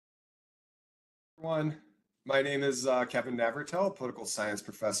Everyone. My name is Kevin Navratil, political science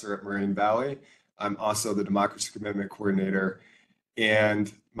professor at Moraine Valley. I'm also the Democracy Commitment Coordinator.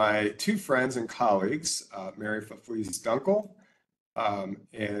 And my two friends and colleagues, Merri Fefles-Dunkle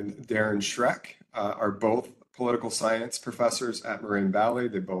and Deron Schreck, are both political science professors at Moraine Valley.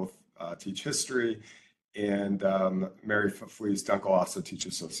 They both teach history, and Merri Fefles-Dunkle also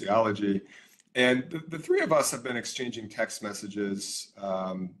teaches sociology. And the three of us have been exchanging text messages.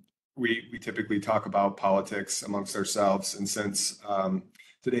 We typically talk about politics amongst ourselves, and since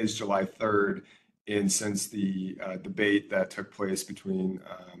today is July 3rd, and since the debate that took place between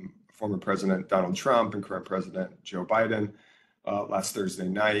former President Donald Trump and current President Joe Biden last Thursday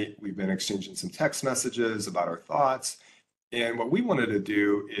night, we've been exchanging some text messages about our thoughts. And what we wanted to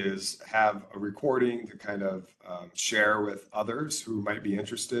do is have a recording to kind of share with others who might be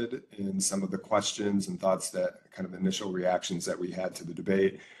interested in some of the questions and thoughts, that kind of initial reactions that we had to the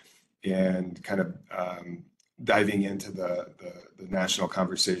debate, and kind of diving into the national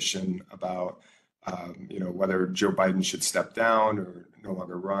conversation about whether Joe Biden should step down or no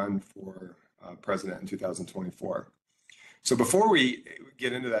longer run for president in 2024. So before we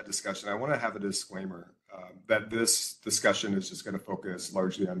get into that discussion, I want to have a disclaimer that this discussion is just going to focus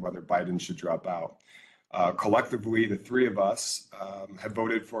largely on whether Biden should drop out. Collectively, the three of us have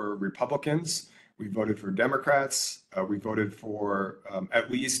voted for Republicans. We voted for Democrats. We voted for at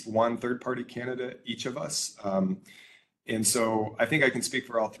least one third-party candidate, each of us. And so I think I can speak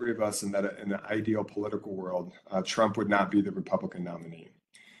for all three of us in that in an ideal political world, Trump would not be the Republican nominee.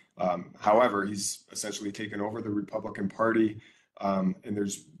 However, he's essentially taken over the Republican Party, and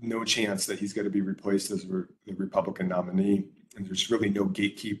there's no chance that he's going to be replaced as the Republican nominee. And there's really no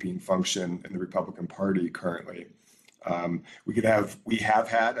gatekeeping function in the Republican Party currently. We have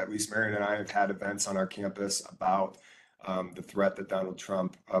had, at least Merri and I have had events on our campus about the threat that Donald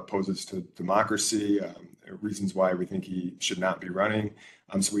Trump poses to democracy, reasons why we think he should not be running.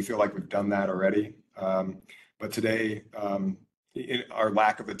 So we feel like we've done that already. But today, our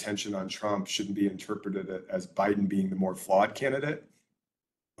lack of attention on Trump shouldn't be interpreted as Biden being the more flawed candidate,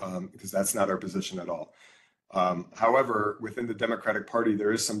 because that's not our position at all. However, within the Democratic Party,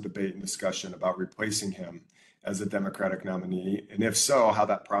 there is some debate and discussion about replacing him as a Democratic nominee, and if so, how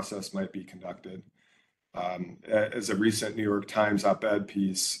that process might be conducted. As a recent New York Times op-ed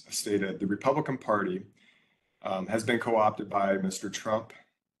piece stated, the Republican Party has been co-opted by Mr. Trump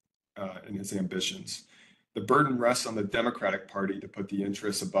and his ambitions. The burden rests on the Democratic Party to put the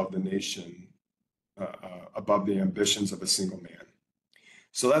interests above the nation, above the ambitions of a single man.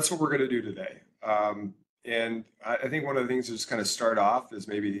 So that's what we're going to do today. And I think one of the things to just kind of start off is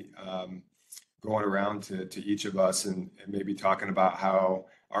maybe going around to each of us and maybe talking about how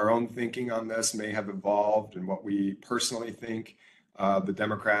our own thinking on this may have evolved and what we personally think the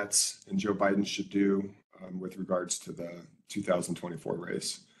Democrats and Joe Biden should do with regards to the 2024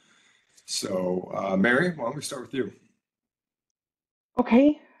 race. So, Merri, why don't we start with you?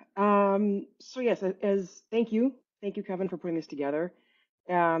 Okay. So yes, thank you, Kevin, for putting this together.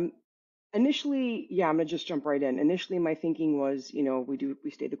 Um, Initially, yeah, I'm gonna just jump right in. Initially, my thinking was,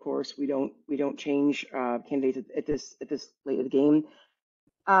 we stay the course. We don't change candidates at this late of the game.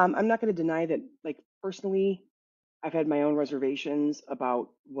 I'm not gonna deny that, like personally, I've had my own reservations about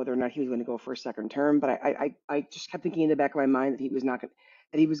whether or not he was going to go for a second term, but I just kept thinking in the back of my mind that he was not going,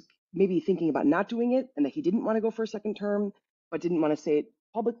 that he was maybe thinking about not doing it, and that he didn't want to go for a second term, but didn't want to say it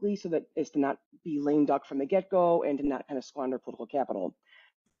publicly so that as to not be lame duck from the get-go and to not kind of squander political capital.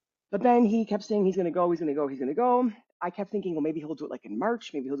 But then he kept saying he's going to go, he's going to go, he's going to go. I kept thinking, well, maybe he'll do it like in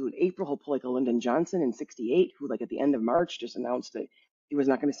March, maybe he'll do it in April. He'll pull like a Lyndon Johnson in '68, who like at the end of March just announced that he was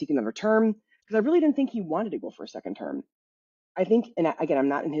not going to seek another term, because I really didn't think he wanted to go for a second term. I think, and again, I'm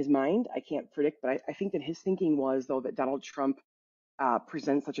not in his mind, I can't predict, but I think that his thinking was, though, that Donald Trump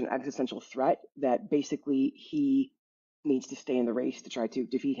presents such an existential threat that basically he needs to stay in the race to try to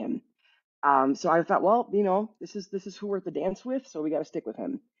defeat him. So I thought, well, this is who we're at the dance with, so we got to stick with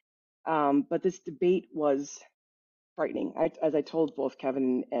him. But this debate was frightening. As I told both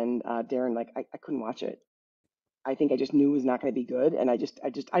Kevin and Deron, like I couldn't watch it. I think I just knew it was not going to be good, and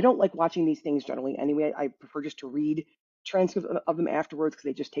I don't like watching these things generally anyway. I prefer just to read transcripts of them afterwards because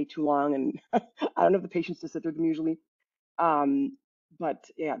they just take too long, and I don't have the patience to sit through them usually. Um, but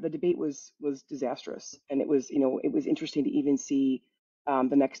yeah, the debate was disastrous, and it was interesting to even see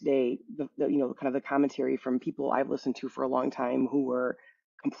the next day the kind of the commentary from people I've listened to for a long time who were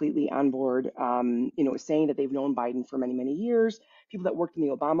completely on board, saying that they've known Biden for many, many years, people that worked in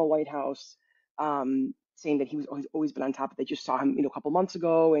the Obama White House, saying that he was always been on top of it. They just saw him, a couple months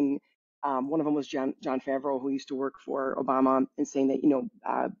ago, and one of them was John Favreau, who used to work for Obama, and saying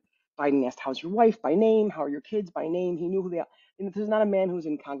that, Biden asked, "How's your wife?" by name. "How are your kids?" by name. He knew who they are. And this is not a man who's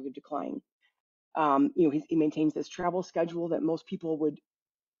in cognitive decline. He maintains this travel schedule that most people would,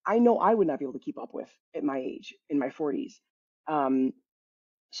 I know I would not be able to keep up with at my age, in my 40s. Um,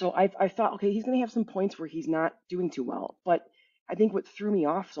 so I thought, okay, he's going to have some points where he's not doing too well. But I think what threw me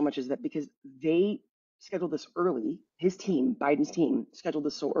off so much is that because they scheduled this early, his team, Biden's team, scheduled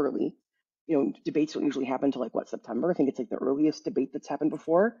this so early. Debates don't usually happen until like what, September? I think it's like the earliest debate that's happened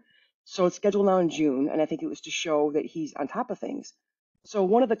before. So it's scheduled now in June, and I think it was to show that he's on top of things. So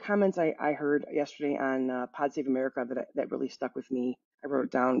one of the comments I heard yesterday on Pod Save America that really stuck with me, I wrote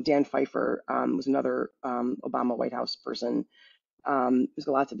it down. Dan Pfeiffer was another Obama White House person who's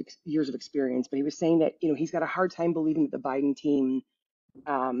got lots of years of experience, but he was saying that he's got a hard time believing that the Biden team,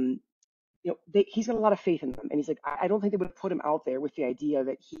 um, he's got a lot of faith in them, and he's like, I don't think they would have put him out there with the idea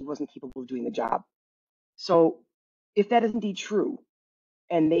that he wasn't capable of doing the job. So if that is indeed true,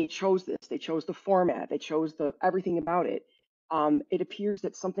 and they chose this, they chose the format, they chose the everything about it. It appears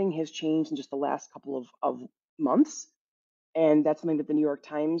that something has changed in just the last couple of months. And that's something that the New York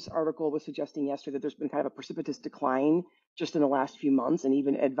Times article was suggesting yesterday, that there's been kind of a precipitous decline just in the last few months. And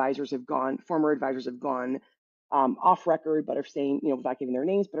even former advisors have gone off record, but are saying, without giving their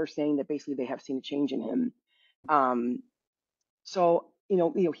names, but are saying that basically they have seen a change in him.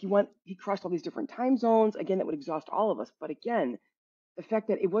 He crossed all these different time zones. Again, that would exhaust all of us. But again, the fact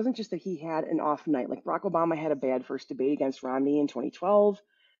that it wasn't just that he had an off night, like Barack Obama had a bad first debate against Romney in 2012.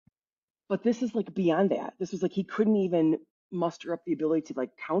 But this is like beyond that. This was like he couldn't even muster up the ability to like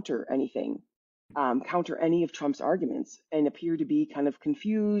counter anything, counter any of Trump's arguments, and appear to be kind of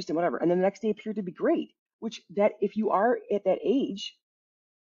confused and whatever. And then the next day appeared to be great, which that if you are at that age,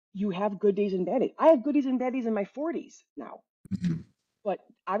 you have good days and bad days. I have good days and bad days in my 40s now. But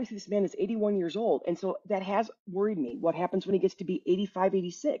obviously this man is 81 years old. And so that has worried me. What happens when he gets to be 85,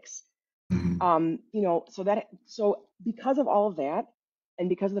 86? So because of all of that, and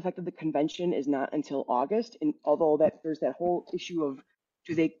because of the fact that the convention is not until August, and although there's that whole issue of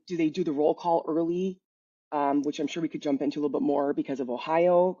do they do the roll call early, which I'm sure we could jump into a little bit more because of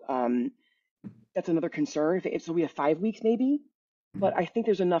Ohio. That's another concern. So we have 5 weeks maybe, but I think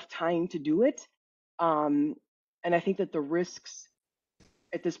there's enough time to do it. And I think that the risks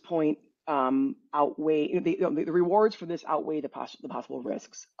at this point outweigh the rewards for this outweigh the possible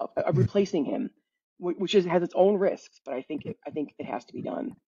risks of replacing him, which has its own risks. But I think it has to be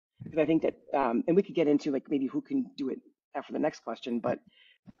done, because I think that and we could get into like maybe who can do it after the next question. But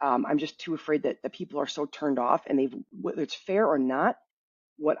I'm just too afraid that the people are so turned off, and whether it's fair or not.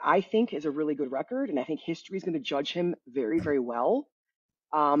 What I think is a really good record, and I think history is going to judge him very, very well.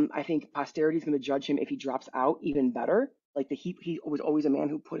 I think posterity is going to judge him if he drops out even better. Like he was always a man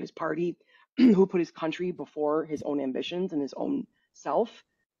who put his party, who put his country before his own ambitions and his own self.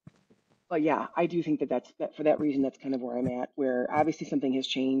 But yeah, I do think that for that reason, that's kind of where I'm at. Where obviously something has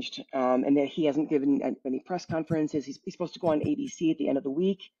changed, and that he hasn't given any press conferences. He's supposed to go on ABC at the end of the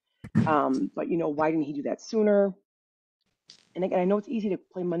week, but why didn't he do that sooner? And again, I know it's easy to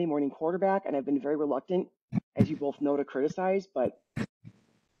play Monday morning quarterback, and I've been very reluctant, as you both know, to criticize, but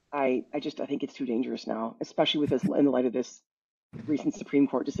I think it's too dangerous now, especially with this in the light of this recent Supreme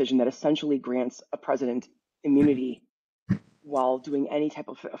Court decision that essentially grants a president immunity while doing any type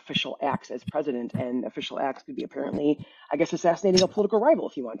of official acts as president, and official acts could be apparently, I guess, assassinating a political rival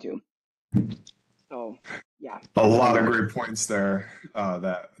if you want to. So yeah, a lot of great points there.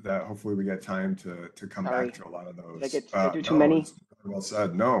 That hopefully we get time to come back to a lot of those. Did I do too many? Well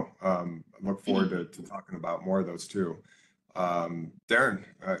said. No, I look forward to talking about more of those too. Deron,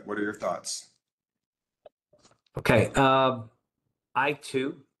 what are your thoughts? Okay. I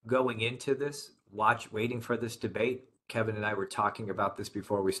too, going into this, waiting for this debate, Kevin and I were talking about this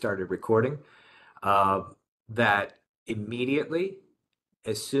before we started recording, that immediately,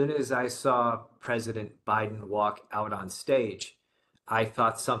 as soon as I saw President Biden walk out on stage, I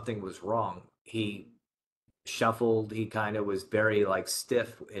thought something was wrong. He shuffled, he kind of was very like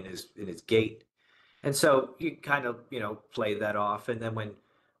stiff in his gait. And so you kind of, play that off. And then when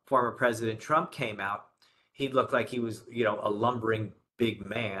former President Trump came out, he looked like he was, a lumbering big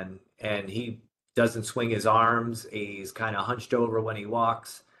man, and he doesn't swing his arms. He's kind of hunched over when he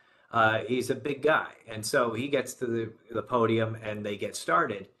walks. He's a big guy. And so he gets to the podium and they get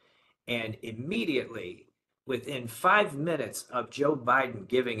started. And immediately, within 5 minutes of Joe Biden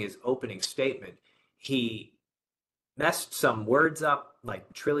giving his opening statement, he messed some words up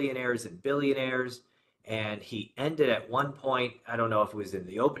like trillionaires and billionaires. And he ended at one point, I don't know if it was in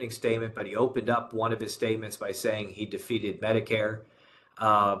the opening statement, but he opened up one of his statements by saying he defeated Medicare.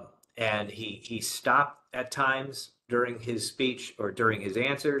 And he stopped at times during his speech or during his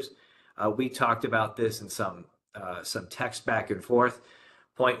answers We talked about this in some text back and forth.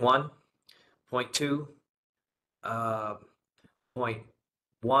 Point one, point two, uh, point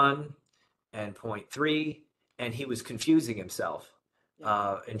one, and point three, and he was confusing himself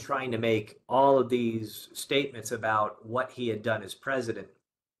and trying to make all of these statements about what he had done as president.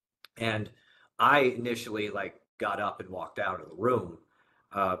 And I initially got up and walked out of the room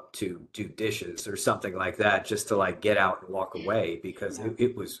to do dishes or something like that, just to get out and walk away, because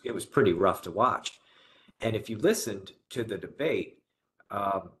it was pretty rough to watch. And if you listened to the debate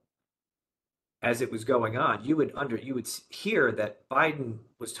as it was going on, you would hear that Biden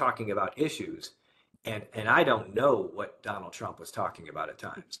was talking about issues, and I don't know what Donald Trump was talking about at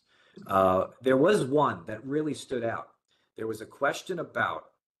times. There was one that really stood out. There was a question about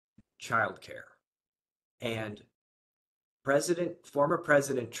childcare, and former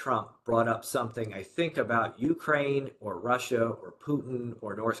President Trump brought up something, I think, about Ukraine or Russia or Putin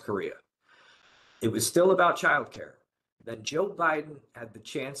or North Korea. It was still about childcare. Then Joe Biden had the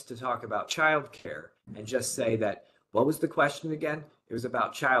chance to talk about childcare and just say that, what was the question again? It was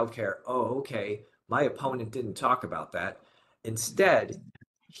about childcare. Oh, okay. My opponent didn't talk about that. Instead,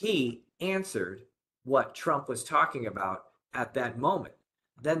 he answered what Trump was talking about at that moment.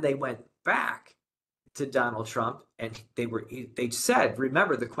 Then they went back to Donald Trump, and they said,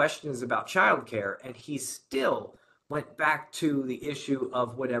 remember, the question is about childcare, and he still went back to the issue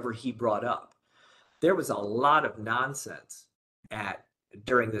of whatever he brought up. There was a lot of nonsense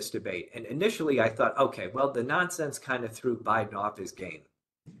during this debate, and initially I thought, okay, well, the nonsense kind of threw Biden off his game.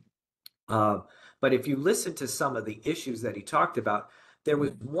 But if you listen to some of the issues that he talked about, there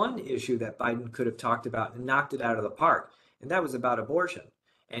was one issue that Biden could have talked about and knocked it out of the park, and that was about abortion.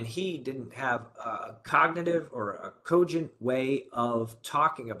 And he didn't have a cognitive or a cogent way of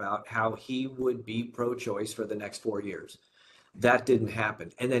talking about how he would be pro-choice for the next 4 years. That didn't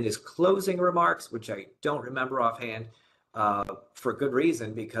happen. And then his closing remarks, which I don't remember offhand, for good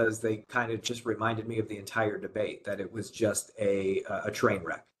reason, because they kind of just reminded me of the entire debate, that it was just a train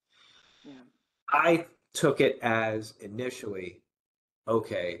wreck. Yeah. I took it as initially,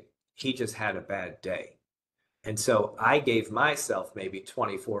 okay, he just had a bad day. And so I gave myself maybe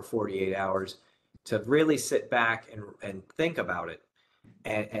 24, 48 hours to really sit back and think about it,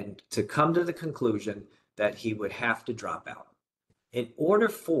 and to come to the conclusion that he would have to drop out. In order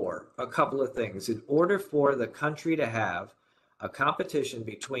for a couple of things, in order for the country to have a competition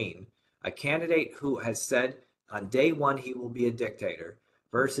between a candidate who has said on day one he will be a dictator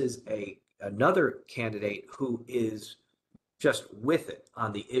versus another candidate who is just with it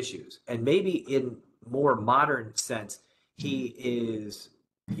on the issues, and maybe in more modern sense, he is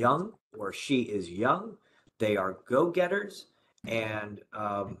young or she is young, they are go-getters, and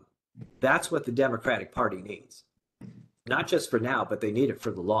that's what the Democratic Party needs. Not just for now, but they need it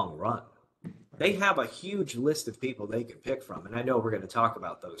for the long run. They have a huge list of people they can pick from, and I know we're going to talk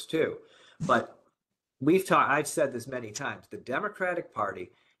about those too. But I've said this many times, the Democratic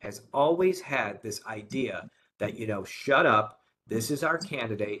Party has always had this idea that, shut up, this is our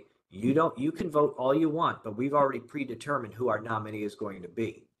candidate. You can vote all you want, but we've already predetermined who our nominee is going to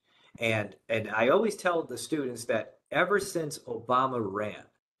be. And I always tell the students that ever since Obama ran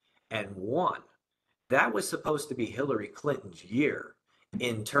and won, that was supposed to be Hillary Clinton's year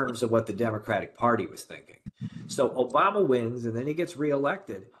in terms of what the Democratic Party was thinking. So Obama wins, and then he gets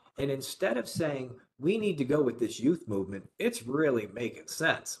reelected. And instead of saying, we need to go with this youth movement, it's really making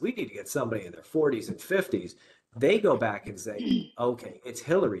sense. We need to get somebody in their 40s and 50s. They go back and say, okay, it's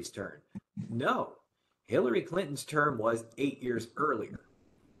Hillary's turn. No, Hillary Clinton's term was 8 years earlier.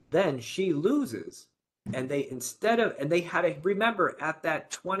 Then she loses, and they had to remember at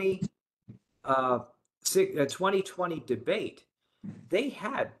that 2020 debate, they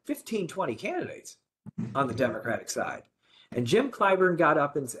had 15, 20 candidates on the Democratic side. And Jim Clyburn got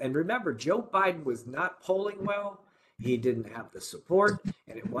up and remember, Joe Biden was not polling well. He didn't have the support.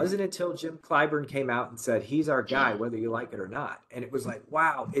 And it wasn't until Jim Clyburn came out and said, he's our guy, whether you like it or not. And it was like,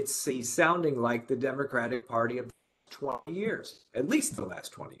 wow, he's sounding like the Democratic Party of 20 years, at least the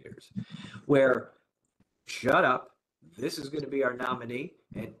last 20 years, where shut up, this is going to be our nominee.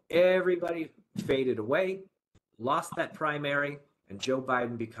 And everybody faded away, lost that primary, and Joe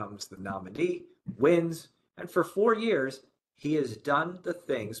Biden becomes the nominee, wins. And for 4 years, he has done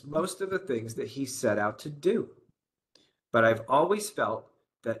most of the things that he set out to do. But I've always felt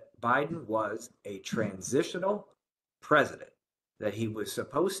that Biden was a transitional president, that he was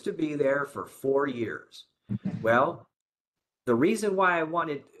supposed to be there for 4 years. Well, the reason why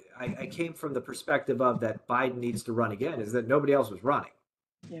I came from the perspective of that Biden needs to run again is that nobody else was running.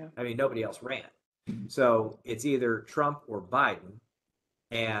 Yeah. I mean, nobody else ran. So it's either Trump or Biden.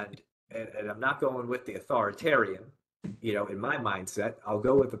 And and I'm not going with the authoritarian, in my mindset. I'll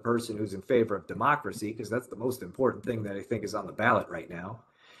go with the person who's in favor of democracy because that's the most important thing that I think is on the ballot right now.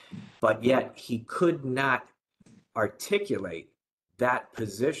 But yet he could not articulate that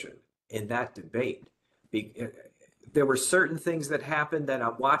position in that debate. There were certain things that happened that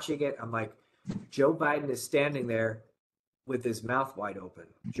I'm watching it. I'm like, Joe Biden is standing there with his mouth wide open.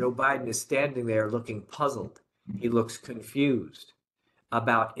 Joe Biden is standing there looking puzzled. He looks confused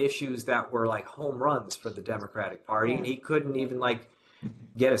about issues that were like home runs for the Democratic Party, and he couldn't even like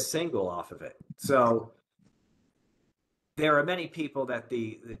get a single off of it. So there are many people that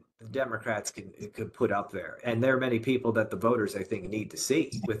the Democrats could put up there, and there are many people that the voters, I think, need to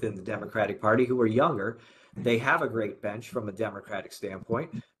see within the Democratic Party who are younger. They have a great bench from a Democratic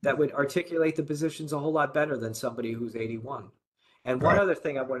standpoint that would articulate the positions a whole lot better than somebody who's 81. And one other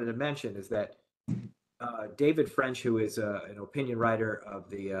thing I wanted to mention is that David French, who is an opinion writer of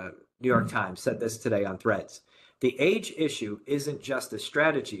the New York Times, said this today on Threads. The age issue isn't just a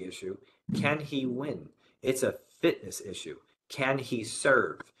strategy issue. Can he win? It's a fitness issue. Can he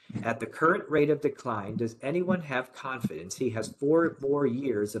serve? At the current rate of decline, does anyone have confidence he has 4 more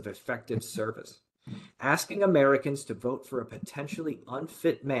years of effective service? Asking Americans to vote for a potentially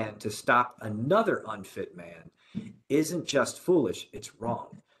unfit man to stop another unfit man isn't just foolish, it's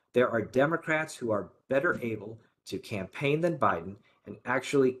wrong. There are Democrats who are better able to campaign than Biden and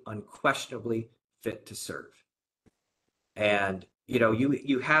actually unquestionably fit to serve. And,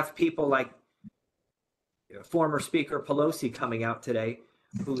 you have people like former Speaker Pelosi coming out today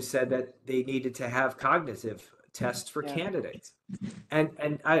who said that they needed to have cognitive tests for candidates.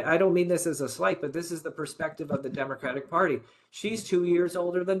 And I don't mean this as a slight, but this is the perspective of the Democratic Party. She's 2 years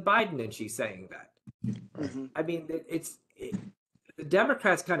older than Biden, and she's saying that. Mm-hmm. I mean, the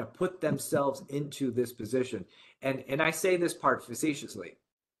Democrats kind of put themselves into this position. And I say this part facetiously.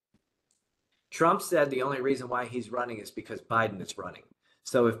 Trump said the only reason why he's running is because Biden is running.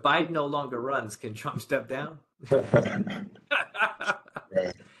 So if Biden no longer runs, can Trump step down?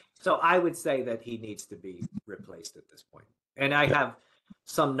 Right. So I would say that he needs to be replaced at this point. And I have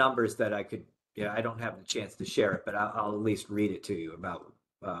some numbers that I could, I don't have the chance to share it, but I'll at least read it to you about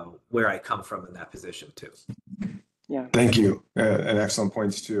where I come from in that position too. Yeah. Thank you. And excellent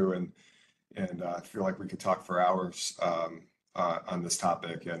points too. And I feel like we could talk for hours on this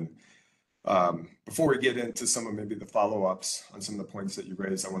topic. And before we get into some of maybe the follow-ups on some of the points that you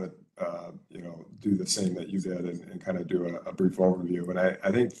raised, I want to do the same that you did and kind of do a brief overview. And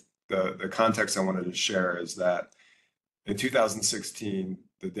I think the context I wanted to share is that in 2016,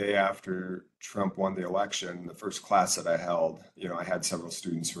 the day after Trump won the election, the first class that I held, I had several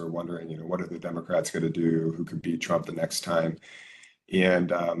students who were wondering, what are the Democrats going to do? Who could beat Trump the next time?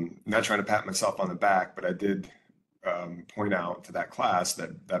 And I'm not trying to pat myself on the back, but I did point out to that class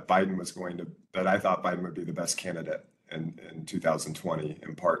that I thought Biden would be the best candidate in 2020,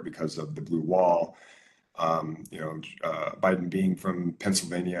 in part because of the blue wall, Biden being from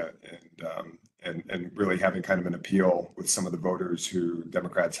Pennsylvania and really having kind of an appeal with some of the voters who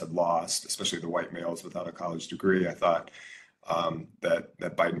Democrats had lost, especially the white males without a college degree. I thought that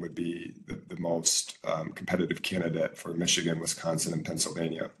Biden would be the most competitive candidate for Michigan, Wisconsin, and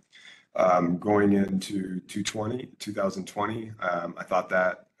Pennsylvania. Going into 2020, I thought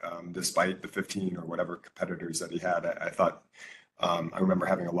that despite the 15 or whatever competitors that he had, I thought I remember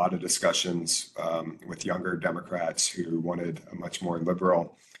having a lot of discussions with younger Democrats who wanted a much more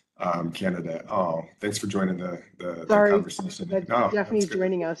liberal candidate. Oh, thanks for joining the conversation. Daphne's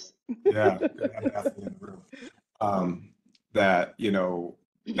joining us. Yeah, good to have Daphne in the room. That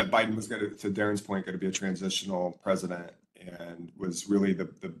Biden was to Deron's point, going to be a transitional president, and was really the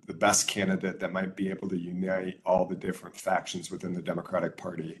best candidate that might be able to unite all the different factions within the Democratic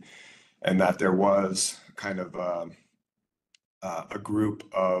Party, and that there was kind of a group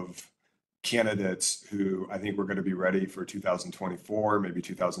of candidates who I think were going to be ready for 2024, maybe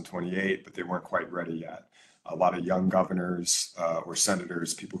 2028, but they weren't quite ready yet. A lot of young governors or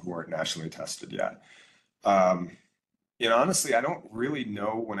senators, people who weren't nationally tested yet. Honestly, I don't really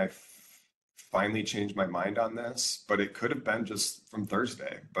know when I finally changed my mind on this, but it could have been just from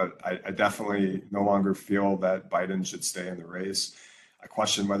Thursday. But I definitely no longer feel that Biden should stay in the race. I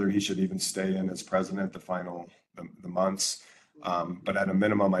question whether he should even stay in as president the months. But at a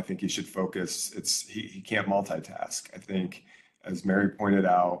minimum, I think he should focus. He can't multitask. I think, as Merri pointed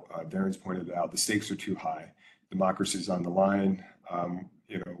out, Deron's pointed out, the stakes are too high. Democracy's on the line.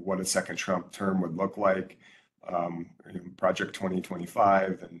 What a second Trump term would look like. Project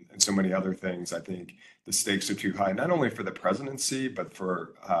 2025 and so many other things. I think the stakes are too high, not only for the presidency, but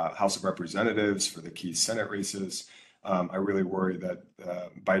for House of Representatives, for the key Senate races. I really worry that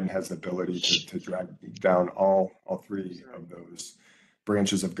Biden has the ability to drag down all three of those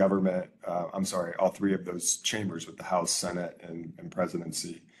branches of government. I'm sorry, all three of those chambers with the House, Senate, and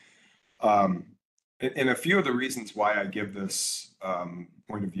presidency. And a few of the reasons why I give this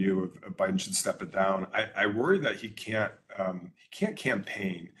point of view of Biden should step it down, I worry that he can't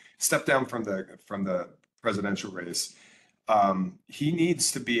campaign, step down from the presidential race. He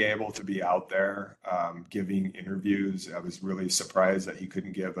needs to be able to be out there giving interviews. I was really surprised that he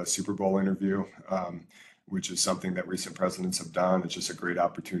couldn't give a Super Bowl interview, which is something that recent presidents have done. It's just a great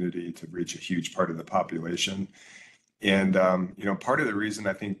opportunity to reach a huge part of the population. And part of the reason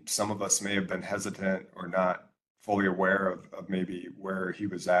I think some of us may have been hesitant or not fully aware of maybe where he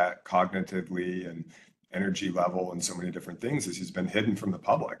was at cognitively and energy level and so many different things is he's been hidden from the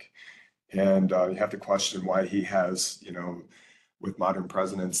public. And you have to question why he has, with modern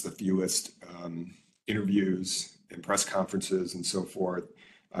presidents, the fewest interviews and press conferences and so forth.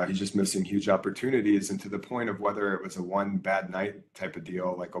 He's just missing huge opportunities, and to the point of whether it was a one bad night type of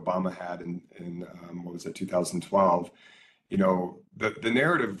deal like Obama had in what was it, 2012. The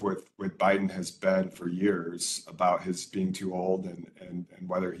narrative with Biden has been for years about his being too old and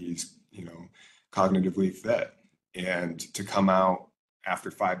whether he's cognitively fit, and to come out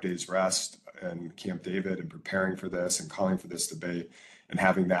after 5 days rest and Camp David and preparing for this and calling for this debate and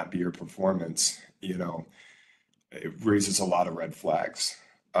having that be your performance, it raises a lot of red flags.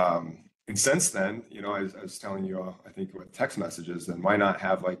 And since then, I was telling you, I think with text messages, then why not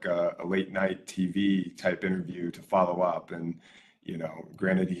have like a late night TV type interview to follow up? And,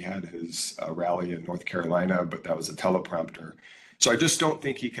 granted, he had his rally in North Carolina, but that was a teleprompter. So I just don't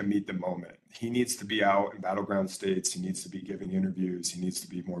think he can meet the moment. He needs to be out in battleground states. He needs to be giving interviews. He needs to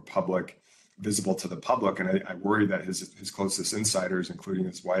be more public, visible to the public. And I worry that his closest insiders, including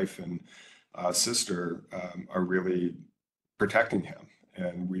his wife and sister, are really protecting him.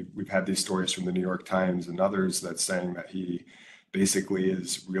 And we've had these stories from the New York Times and others that's saying that he basically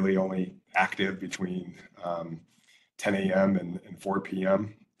is really only active between 10 a.m. and 4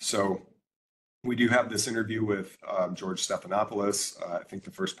 p.m. So we do have this interview with George Stephanopoulos. I think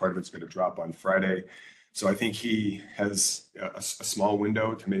the first part of it's going to drop on Friday. So I think he has a small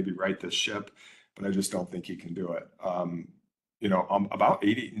window to maybe right this ship, but I just don't think he can do it. About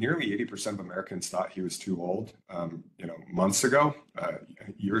nearly 80% of Americans thought he was too old, months ago,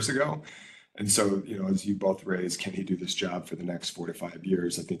 years ago. And so, as you both raised, can he do this job for the next 4 to 5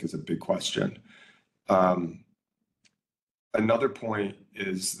 years, I think is a big question. Another point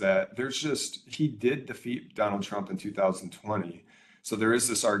is that he did defeat Donald Trump in 2020. So there is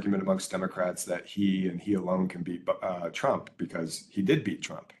this argument amongst Democrats that he and he alone can beat Trump because he did beat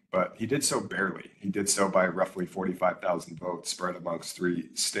Trump, but he did so barely. He did so by roughly 45,000 votes spread amongst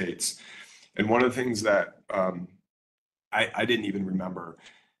 3 states. And one of the things that I didn't even remember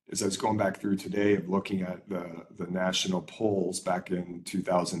is I was going back through today of looking at the national polls back in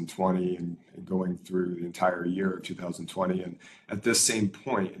 2020 and going through the entire year of 2020. And at this same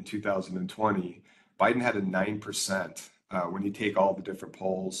point in 2020, Biden had a 9%. When you take all the different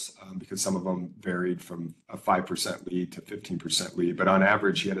polls, because some of them varied from a 5% lead to 15% lead, but on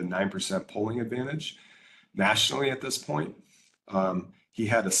average, he had a 9% polling advantage nationally at this point. He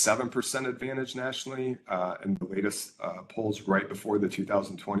had a 7% advantage nationally in the latest polls right before the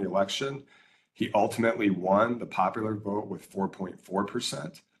 2020 election. He ultimately won the popular vote with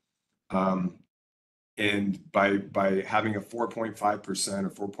 4.4%. And by having a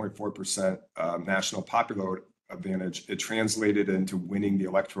 4.5% or 4.4% national popular advantage, it translated into winning the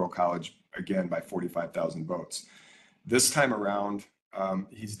Electoral College again by 45,000 votes. This time around,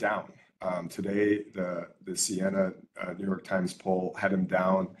 he's down. Today, the Siena New York Times poll had him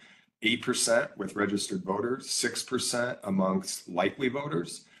down 8% with registered voters, 6% amongst likely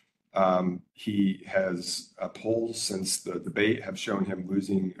voters. He has polls since the debate have shown him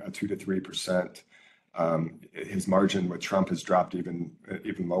losing 2 to 3%. His margin with Trump has dropped even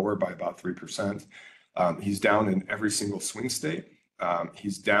lower by about 3%. He's down in every single swing state.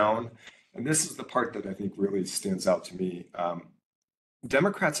 He's down, and this is the part that I think really stands out to me.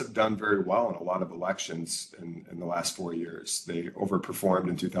 Democrats have done very well in a lot of elections in the last 4 years. They overperformed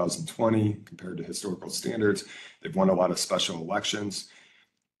in 2020 compared to historical standards. They've won a lot of special elections.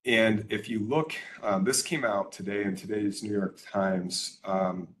 And if you look, this came out today in today's New York Times.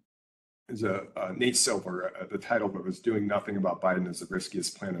 Is Nate Silver, the title of it was "Doing Nothing About Biden is the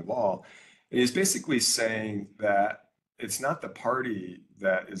Riskiest Plan of All." And he's basically saying that it's not the party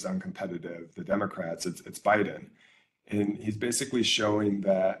that is uncompetitive, the Democrats, it's Biden. And he's basically showing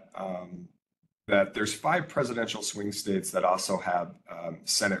that that there's 5 presidential swing states that also have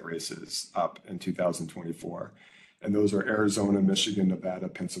Senate races up in 2024. And those are Arizona, Michigan, Nevada,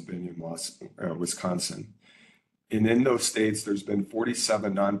 Pennsylvania, and Wisconsin. And in those states, there's been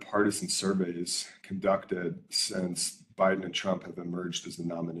 47 nonpartisan surveys conducted since Biden and Trump have emerged as the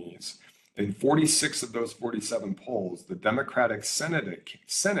nominees. In 46 of those 47 polls, the Democratic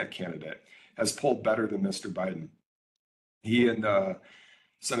Senate candidate has polled better than Mr. Biden. He and the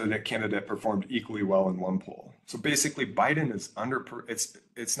Senate candidate performed equally well in one poll. So basically, Biden is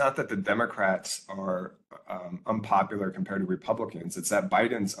it's not that the Democrats are unpopular compared to Republicans. It's that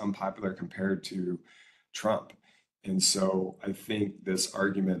Biden's unpopular compared to Trump. And so I think this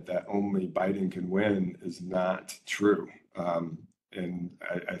argument that only Biden can win is not true. And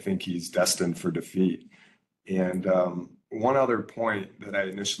I think he's destined for defeat. And one other point that I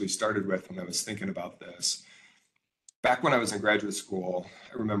initially started with when I was thinking about this, back when I was in graduate school,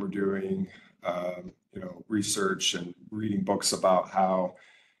 I remember doing research and reading books about how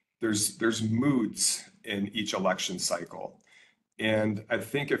there's moods in each election cycle. And I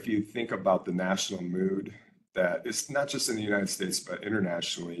think if you think about the national mood, that it's not just in the United States, but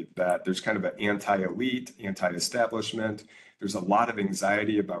internationally, that there's kind of an anti-elite, anti-establishment. There's a lot of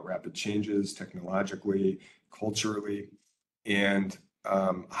anxiety about rapid changes technologically, culturally, and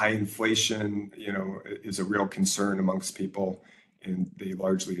high inflation, is a real concern amongst people. And they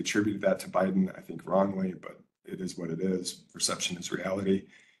largely attributed that to Biden, I think wrongly, but it is what it is. Perception is reality.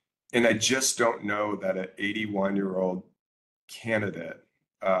 And I just don't know that an 81-year-old candidate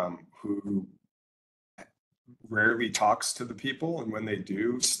who rarely talks to the people, and when they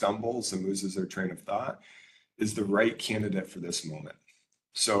do, stumbles and loses their train of thought, is the right candidate for this moment.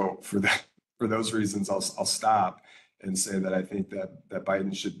 So for those reasons, I'll stop and say that I think that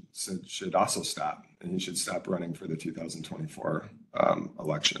Biden should also stop, and he should stop running for the 2024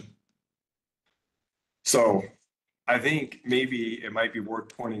 election. So I think maybe it might be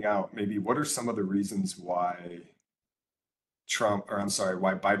worth pointing out maybe what are some of the reasons why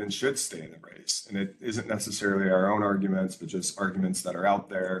why Biden should stay in the race. And it isn't necessarily our own arguments, but just arguments that are out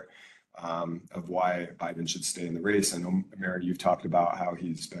there of why Biden should stay in the race. I know, Merri, you've talked about how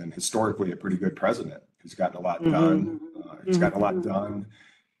he's been historically a pretty good president. He's gotten a lot done. He's gotten a lot done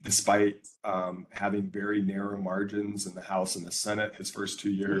despite having very narrow margins in the House and the Senate his first 2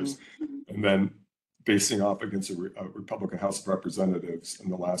 years, and then facing off against a Republican House of Representatives in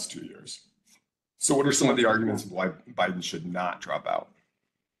the last 2 years. So what are some of the arguments of why Biden should not drop out?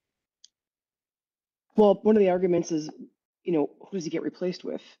 Well, one of the arguments is, who does he get replaced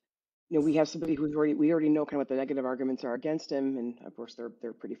with? We have somebody we already know kind of what the negative arguments are against him, and of course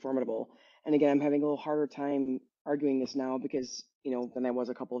they're pretty formidable. And again, I'm having a little harder time arguing this now because, than I was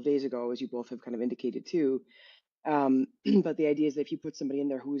a couple of days ago, as you both have kind of indicated too. But the idea is that if you put somebody in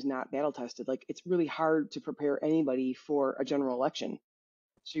there who's not battle tested, like it's really hard to prepare anybody for a general election.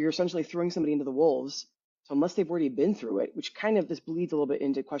 So you're essentially throwing somebody into the wolves. So unless they've already been through it, which kind of this bleeds a little bit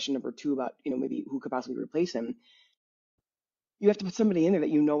into question number 2 about, maybe who could possibly replace him. You have to put somebody in there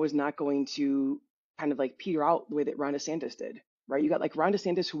that is not going to kind of like peter out the way that Ron DeSantis did, right? You got like Ron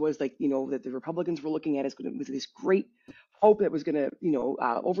DeSantis, who was like, that the Republicans were looking at as with this great hope that was going to,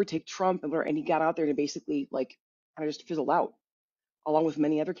 overtake Trump, and he got out there and basically like kind of just fizzled out, along with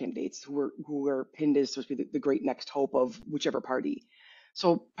many other candidates who were pinned as supposed to be the great next hope of whichever party.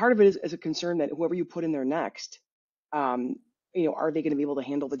 So part of it is a concern that whoever you put in there next, are they going to be able to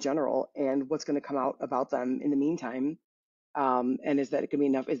handle the general and what's going to come out about them in the meantime? And is that going to be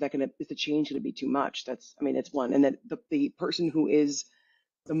enough? Is the change going to be too much? It's one. And that the person who is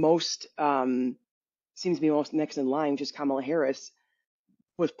the most, seems to be most next in line, just Kamala Harris,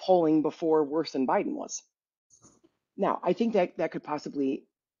 was polling before worse than Biden was. Now, I think that could possibly,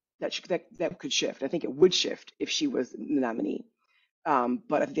 that could shift. I think it would shift if she was the nominee.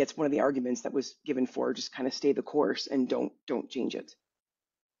 But I think that's one of the arguments that was given for just kind of stay the course and don't change it.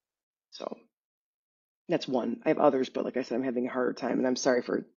 So that's one. I have others, but like I said, I'm having a harder time, and I'm sorry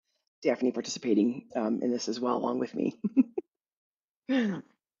for Daphne participating in this as well, along with me.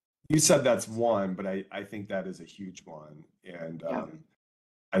 You said that's one, but I think that is a huge one. And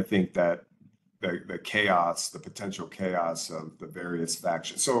I think that the chaos, the potential chaos of the various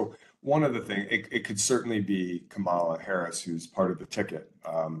factions. So one of the things, it could certainly be Kamala Harris, who's part of the ticket.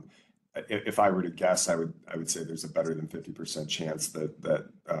 If I were to guess, I would say there's a better than 50% chance that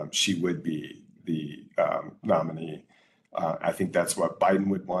she would be the nominee. I think that's what Biden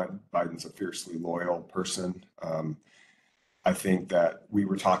would want. Biden's a fiercely loyal person. I think that we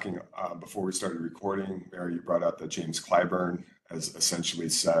were talking before we started recording, Merri, you brought up that James Clyburn has essentially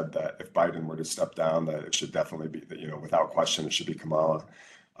said that if Biden were to step down, that it should definitely be, without question, it should be Kamala.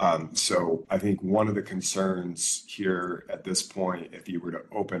 So I think one of the concerns here at this point, if you were to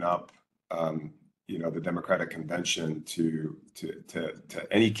open up, the Democratic convention to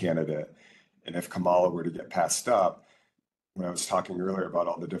any candidate. And if Kamala were to get passed up, when I was talking earlier about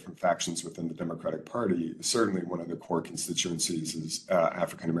all the different factions within the Democratic Party, certainly one of the core constituencies is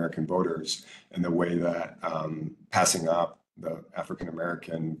African American voters, and the way that passing up the African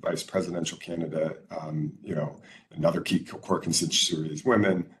American vice presidential candidate, another key core constituency is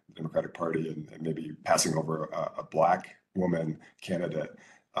women, the Democratic Party, and maybe passing over a Black woman candidate,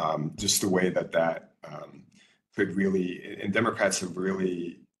 just the way that could really, and Democrats have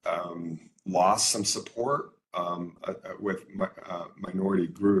really lost some support with minority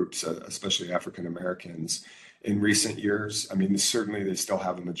groups, especially African Americans, in recent years. I mean, certainly they still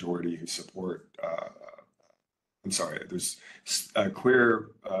have a majority who support. There's a clear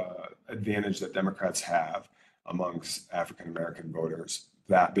advantage that Democrats have amongst African American voters.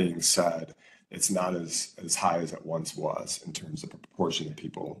 That being said, it's not as high as it once was in terms of a proportion of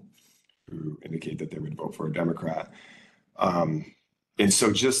people who indicate that they would vote for a Democrat. And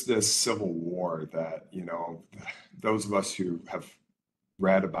so just this civil war that, those of us who have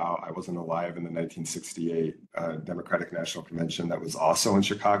read about, I wasn't alive in the 1968 Democratic National Convention that was also in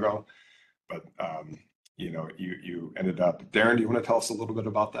Chicago, but, you ended up, Deron, do you want to tell us a little bit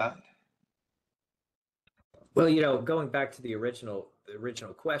about that? Well, going back to the original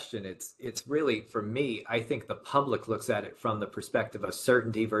question, it's really, for me, I think the public looks at it from the perspective of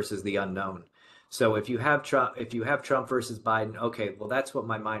certainty versus the unknown. So if you have Trump versus Biden, okay, well, that's what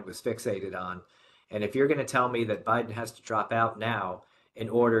my mind was fixated on. And if you're going to tell me that Biden has to drop out now in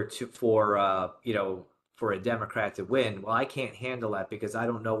order for a Democrat to win, well, I can't handle that because I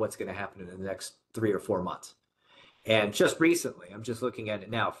don't know what's going to happen in the next 3 or 4 months. And just recently, I'm just looking at it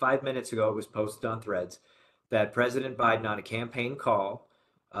now, 5 minutes ago, it was posted on Threads that President Biden, on a campaign call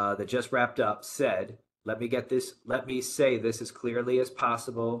that just wrapped up, said, let me say this as clearly as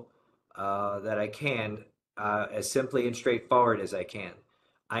possible, that I can, as simply and straightforward as I can.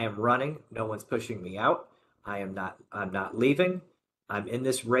 I am running. No one's pushing me out. I'm not leaving. I'm in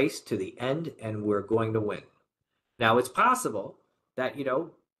this race to the end, and we're going to win. Now, it's possible that,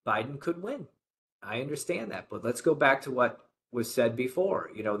 Biden could win. I understand that. But let's go back to what was said before,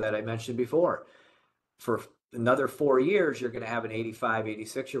 that I mentioned before. For another 4 years, you're going to have an 85,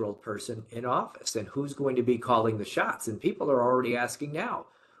 86-year-old person in office. And who's going to be calling the shots? And people are already asking now,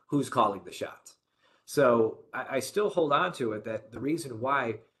 who's calling the shots? So I still hold on to it that the reason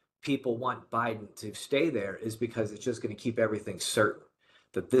why people want Biden to stay there is because it's just going to keep everything certain,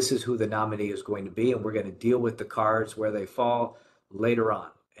 that this is who the nominee is going to be, and we're going to deal with the cards where they fall later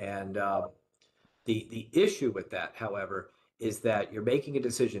on. And the issue with that, however, is that you're making a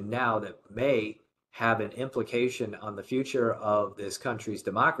decision now that may have an implication on the future of this country's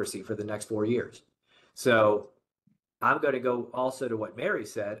democracy for the next 4 years. So I'm going to go also to what Merri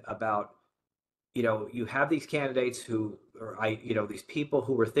said about, you have these candidates these people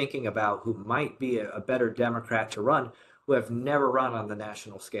who were thinking about who might be a better Democrat to run, who have never run on the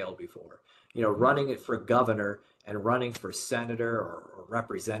national scale before. Running it for governor and running for senator or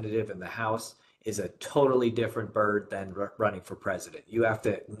representative in the House is a totally different bird than running for president. You have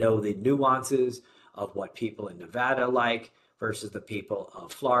to know the nuances of what people in Nevada like versus the people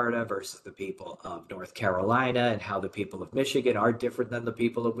of Florida versus the people of North Carolina, and how the people of Michigan are different than the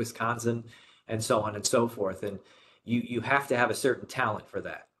people of Wisconsin, and so on and so forth. And you have to have a certain talent for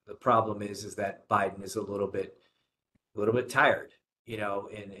that. The problem is that Biden is a little bit tired,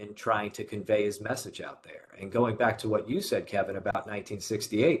 in trying to convey his message out there. And going back to what you said, Kevin, about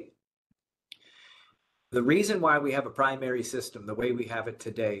 1968, the reason why we have a primary system the way we have it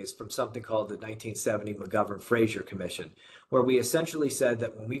today is from something called the 1970 McGovern-Fraser Commission, where we essentially said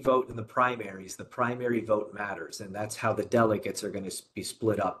that when we vote in the primaries, the primary vote matters, and that's how the delegates are going to be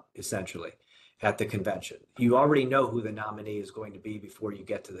split up, essentially, at the convention. You already know who the nominee is going to be before you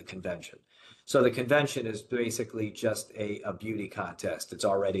get to the convention. So the convention is basically just a beauty contest. It's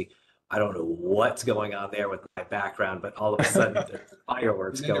already, I don't know what's going on there with my background, but all of a sudden there's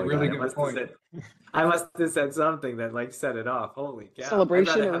fireworks going really on. Good I must have said something that set it off. Holy cow.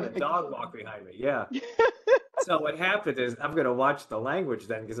 Celebration. I'd rather have a dog walk behind me. Yeah. So what happened is I'm going to watch the language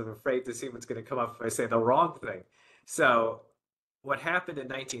then because I'm afraid to see what's going to come up if I say the wrong thing. So what happened in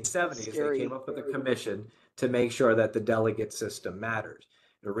 1970 is they came up with a commission to make sure that the delegate system matters.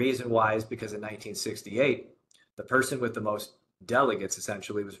 The reason why is because in 1968, the person with the most delegates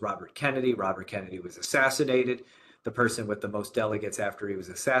essentially was Robert Kennedy. Robert Kennedy was assassinated. The person with the most delegates after he was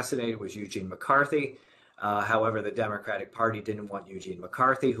assassinated was Eugene McCarthy. However, the Democratic Party didn't want Eugene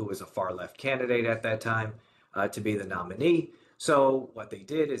McCarthy, who was a far left candidate at that time, to be the nominee. So what they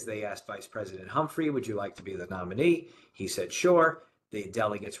did is they asked Vice President Humphrey, would you like to be the nominee? He said, sure. The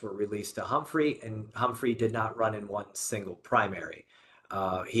delegates were released to Humphrey, and Humphrey did not run in one single primary.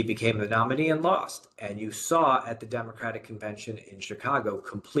 He became the nominee and lost. And you saw at the Democratic convention in Chicago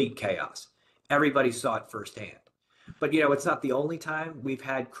complete chaos. Everybody saw it firsthand. But it's not the only time we've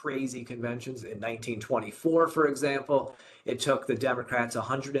had crazy conventions. In 1924, for example, it took the Democrats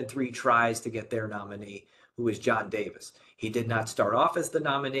 103 tries to get their nominee, who was John Davis. He did not start off as the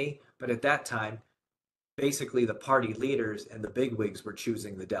nominee, but at that time, basically the party leaders and the bigwigs were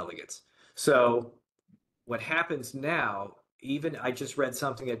choosing the delegates. So what happens now, even I just read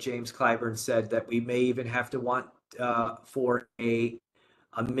something that James Clyburn said that we may even have to want for a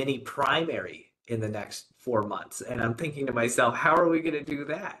mini primary in the next 4 months. And I'm thinking to myself, how are we going to do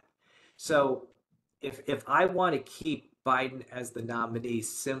that? So if I want to keep Biden as the nominee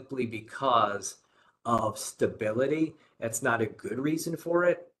simply because of stability, that's not a good reason for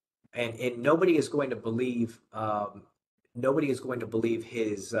it. And nobody is going to believe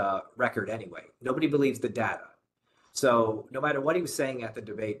his record anyway. Nobody believes the data. So no matter what he was saying at the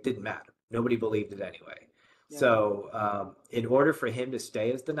debate, didn't matter. Nobody believed it anyway. Yeah. So in order for him to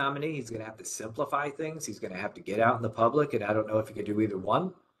stay as the nominee, he's going to have to simplify things. He's going to have to get out in the public, and I don't know if he could do either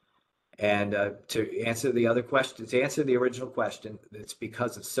one. And to answer the other question, to answer the original question, it's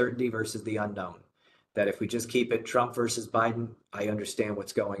because of certainty versus the unknown. That if we just keep it Trump versus Biden, I understand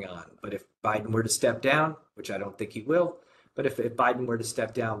what's going on. But if Biden were to step down, which I don't think he will, but if Biden were to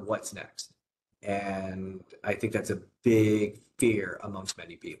step down, what's next? And I think that's a big fear amongst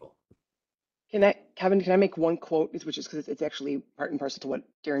many people. Kevin, can I make one quote, which is because it's actually part and parcel to what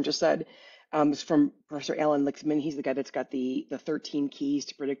Deron just said. It's from Professor Alan Lichtman. He's the guy that's got the 13 keys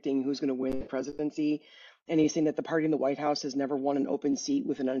to predicting who's going to win the presidency. And he's saying that the party in the White House has never won an open seat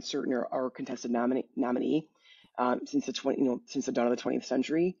with an uncertain or contested nominee since the dawn of the 20th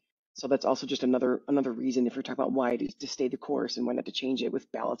century. So that's also just another reason, if you're talking about why to stay the course and why not to change it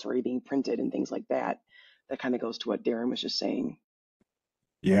with ballots already being printed and things like that. That kind of goes to what Deron was just saying.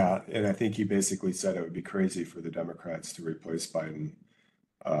 Yeah, and I think he basically said it would be crazy for the Democrats to replace Biden.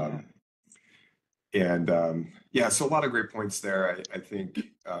 Yeah, so a lot of great points there. I think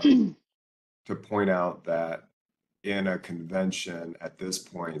to point out that in a convention at this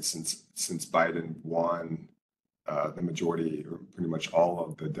point, since Biden won the majority or pretty much all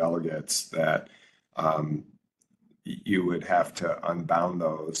of the delegates, that you would have to unbound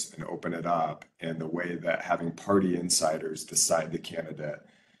those and open it up in the way that having party insiders decide the candidate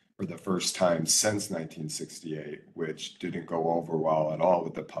for the first time since 1968, which didn't go over well at all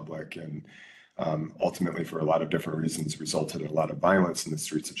with the public, and ultimately for a lot of different reasons resulted in a lot of violence in the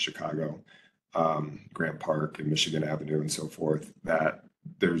streets of Chicago, Grant Park and Michigan Avenue and so forth, that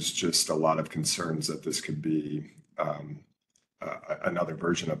there's just a lot of concerns that this could be another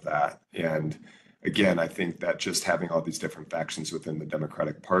version of that. And again, I think that just having all these different factions within the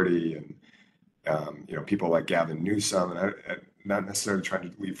Democratic Party and people like Gavin Newsom, and I'm not necessarily trying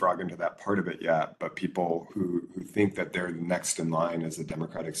to leapfrog into that part of it yet, but people who think that they're the next in line as the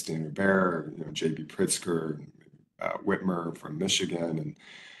Democratic standard bearer, J.B. Pritzker, Whitmer from Michigan,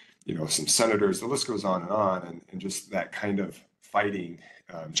 and some senators, the list goes on, and just that kind of fighting,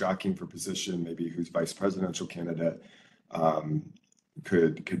 jockeying for position, maybe who's vice presidential candidate,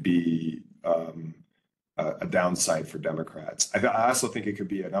 could be a downside for Democrats. I also think it could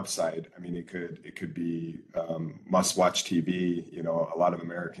be an upside. I mean, it could be must-watch TV. A lot of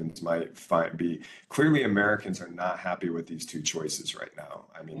Americans might clearly Americans are not happy with these two choices right now.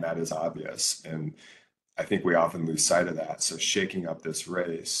 I mean, that is obvious, and I think we often lose sight of that. So shaking up this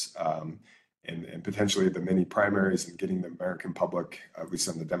race and potentially the mini primaries and getting the American public, at least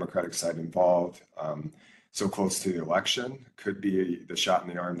on the Democratic side, involved so close to the election could be the shot in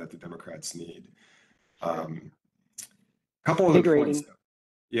the arm that the Democrats need. Couple other points.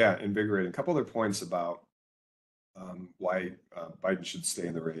 Yeah, invigorating. A couple other points about why Biden should stay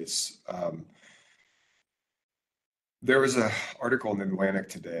in the race. There was an article in the Atlantic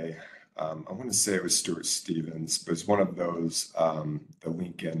today. I want to say it was Stuart Stevens, but it's one of those, the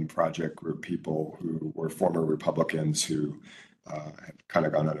Lincoln Project group people who were former Republicans who had kind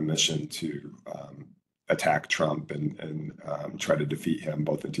of gone on a mission to attack Trump and try to defeat him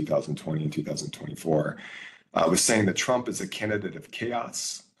both in 2020 and 2024, was saying that Trump is a candidate of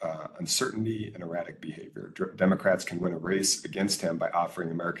chaos, uncertainty, and erratic behavior. Democrats can win a race against him by offering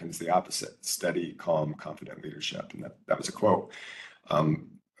Americans the opposite: steady, calm, confident leadership. And that was a quote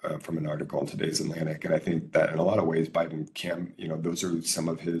from an article in today's Atlantic. And I think that in a lot of ways, Biden can, those are some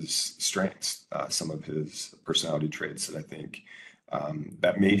of his strengths, some of his personality traits that I think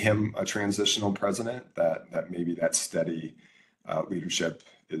that made him a transitional president, that maybe that steady leadership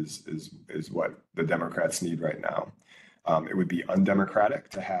is what the Democrats need right now. It would be undemocratic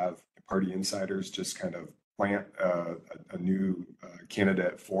to have party insiders just kind of plant a new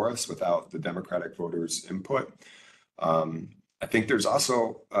candidate for us without the Democratic voters' input. I think there's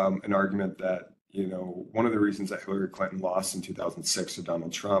also an argument that, one of the reasons that Hillary Clinton lost in 2006 to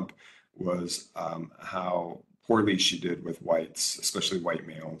Donald Trump was how poorly she did with whites, especially white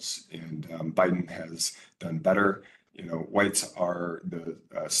males. And Biden has done better. Whites are the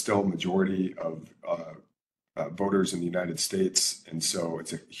still majority of voters in the United States, and so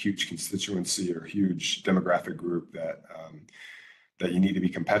it's a huge constituency or huge demographic group that you need to be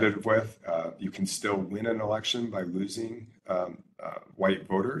competitive with. You can still win an election by losing white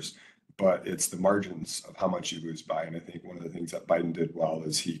voters, but it's the margins of how much you lose by. And I think one of the things that Biden did well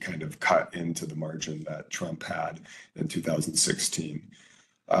is he kind of cut into the margin that Trump had in 2016.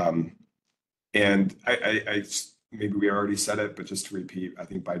 And I maybe we already said it, but just to repeat, I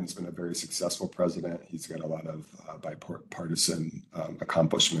think Biden's been a very successful president. He's got a lot of bipartisan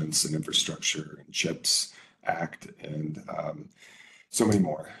accomplishments in infrastructure and CHIPS Act and so many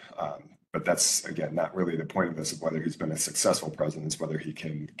more. But that's, again, not really the point of this, of whether he's been a successful president, it's whether he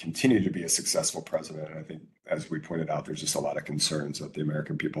can continue to be a successful president. And I think, as we pointed out, there's just a lot of concerns that the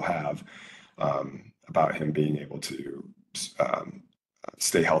American people have about him being able to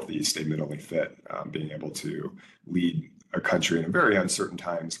stay healthy, stay mentally fit, being able to lead a country in very uncertain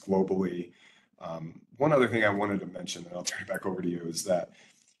times globally. One other thing I wanted to mention, and I'll turn it back over to you, is that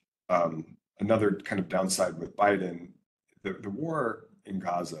another kind of downside with Biden, the war in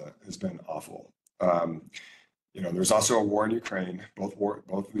Gaza has been awful. There's also a war in Ukraine. Both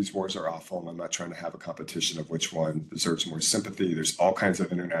of these wars are awful, and I'm not trying to have a competition of which one deserves more sympathy. There's all kinds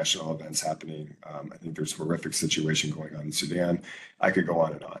of international events happening. I think there's a horrific situation going on in Sudan. I could go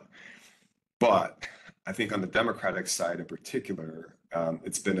on and on. But I think on the Democratic side in particular,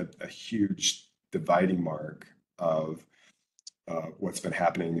 it's been a huge dividing mark of what's been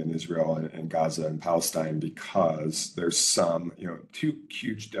happening in Israel and Gaza and Palestine, because there's two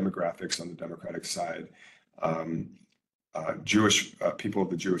huge demographics on the Democratic side. Jewish people of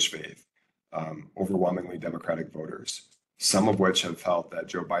the Jewish faith, overwhelmingly Democratic voters, some of which have felt that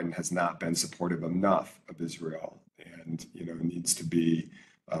Joe Biden has not been supportive enough of Israel and needs to be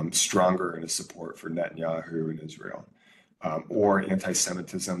stronger in his support for Netanyahu and Israel, or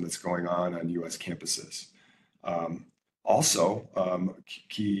anti-Semitism that's going on U.S. campuses. Also,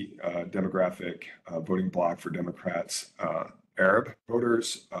 key demographic voting bloc for Democrats, Arab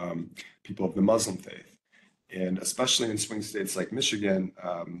voters, people of the Muslim faith. And especially in swing states like Michigan,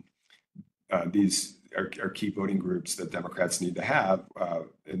 these are key voting groups that Democrats need to have.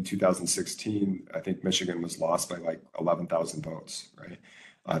 In 2016, I think Michigan was lost by like 11,000 votes, right?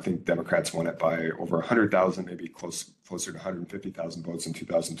 I think Democrats won it by over 100,000, maybe closer to 150,000 votes in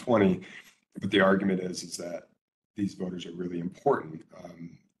 2020. But the argument is that these voters are really important.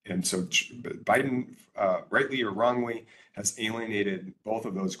 And so Biden, rightly or wrongly, has alienated both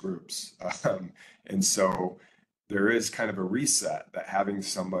of those groups. And so there is kind of a reset that having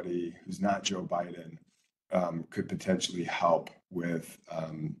somebody who's not Joe Biden could potentially help with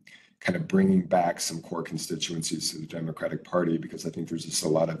kind of bringing back some core constituencies to the Democratic Party, because I think there's just a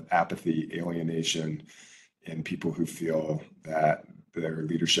lot of apathy, alienation, and people who feel that their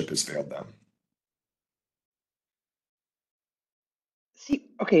leadership has failed them.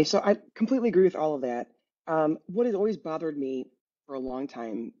 See, okay, so I completely agree with all of that. What has always bothered me for a long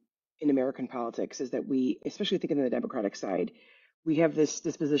time in American politics is that we, especially thinking on the Democratic side, we have this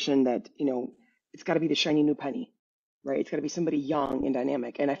position that, it's got to be the shiny new penny, right? It's got to be somebody young and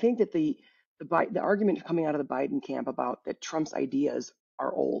dynamic. And I think that the argument coming out of the Biden camp about that Trump's ideas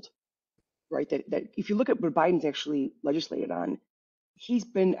are old, right? That if you look at what Biden's actually legislated on, he's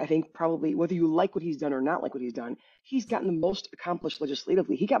been, I think, probably, whether you like what he's done or not like what he's done, he's gotten the most accomplished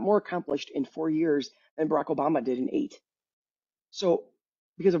legislatively. He got more accomplished in 4 years than Barack Obama did in 8. So,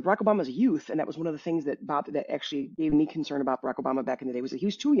 because of Barack Obama's youth, and that was one of the things that actually gave me concern about Barack Obama back in the day, was that he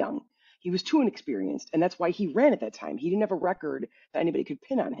was too young. He was too inexperienced, and that's why he ran at that time. He didn't have a record that anybody could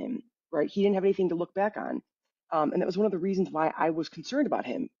pin on him, right? He didn't have anything to look back on. And that was one of the reasons why I was concerned about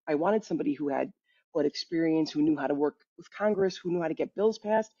him. I wanted somebody who had experience, who knew how to work with Congress, who knew how to get bills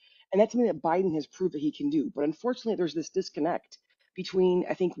passed. And that's something that Biden has proved that he can do. But unfortunately, there's this disconnect between,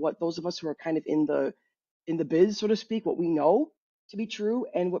 I think, what those of us who are kind of in the biz, so to speak, what we know to be true,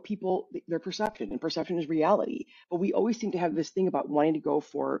 and what people, their perception. And perception is reality. But we always seem to have this thing about wanting to go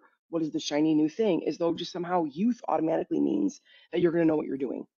for what is the shiny new thing, as though just somehow youth automatically means that you're going to know what you're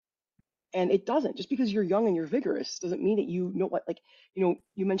doing. And it doesn't. Just because you're young and you're vigorous doesn't mean that you know what, like, you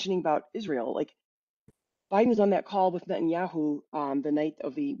mentioning about Israel, like, Biden was on that call with Netanyahu the night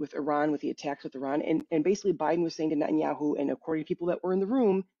of with Iran, with the attacks with Iran, and basically Biden was saying to Netanyahu, and according to people that were in the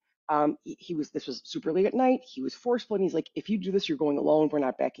room, this was super late at night. He was forceful, and he's like, if you do this, you're going alone. We're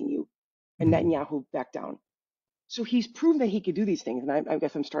not backing you. And Netanyahu backed down. So he's proven that he could do these things, and I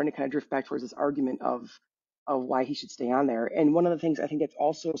guess I'm starting to kind of drift back towards this argument of why he should stay on there. And one of the things I think that's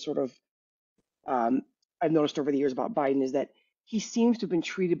also sort of I've noticed over the years about Biden is that he seems to have been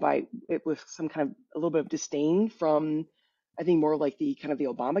treated by it with some kind of a little bit of disdain from, I think, more like the kind of the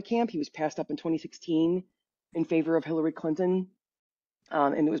Obama camp. He was passed up in 2016 in favor of Hillary Clinton,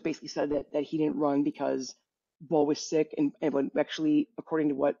 and it was basically said that he didn't run because Bo was sick, and actually, according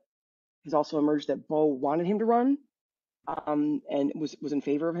to what has also emerged, that Bo wanted him to run, and was in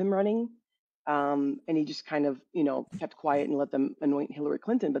favor of him running. And he just kind of, kept quiet and let them anoint Hillary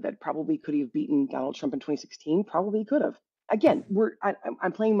Clinton, but that probably could he have beaten Donald Trump in 2016? Probably could have. Again,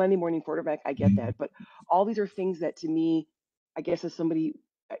 I'm playing Monday morning quarterback. I get that, but all these are things that, to me, I guess as somebody,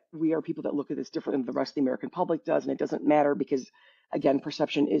 we are people that look at this differently than the rest of the American public does, and it doesn't matter because, again,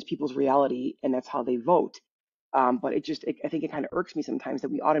 perception is people's reality, and that's how they vote. But I think it kind of irks me sometimes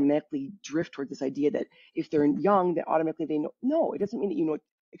that we automatically drift towards this idea that if they're young, that automatically they know. No, it doesn't mean that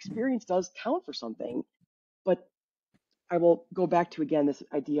experience does count for something. But I will go back to, again, this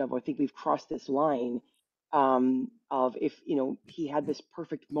idea of, I think we've crossed this line of if, he had this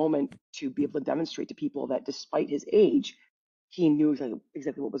perfect moment to be able to demonstrate to people that despite his age, he knew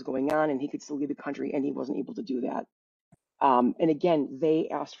exactly what was going on and he could still lead the country, and he wasn't able to do that. And again, they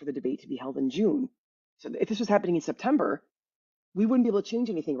asked for the debate to be held in June. So if this was happening in September, we wouldn't be able to change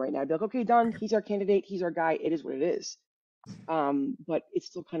anything right now. I'd be like, okay, done. He's our candidate. He's our guy. It is what it is. But it's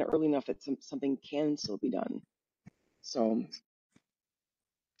still kind of early enough that something can still be done. So,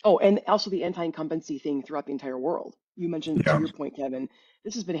 oh, and also the anti-incumbency thing throughout the entire world. You mentioned, to your point, Kevin,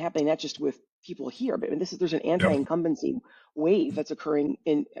 this has been happening not just with people here, but there's an anti-incumbency wave that's occurring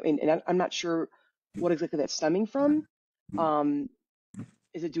and I'm not sure what exactly that's stemming from.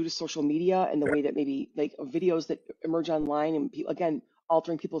 Is it due to social media and the way that maybe like videos that emerge online and again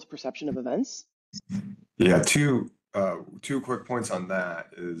altering people's perception of events? Yeah, two quick points on that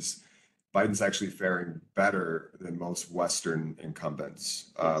is Biden's actually faring better than most Western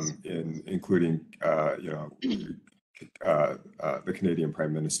incumbents, including the Canadian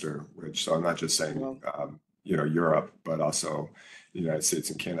Prime Minister, so I'm not just saying Europe, but also the United States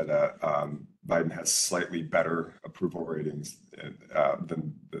and Canada. Biden has slightly better approval ratings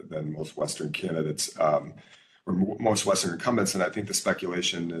than most Western candidates or most Western incumbents, and I think the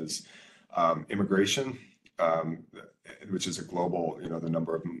speculation is immigration, which is a global, the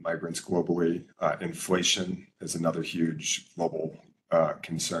number of migrants globally. Inflation is another huge global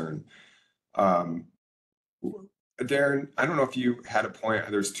concern. Deron, I don't know if you had a point.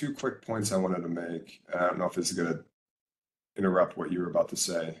 There's two quick points I wanted to make. I don't know if this is going to interrupt what you were about to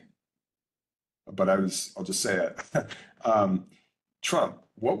say, but I'll just say it. Trump,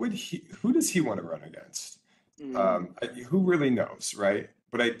 who does he want to run against? Who really knows, right?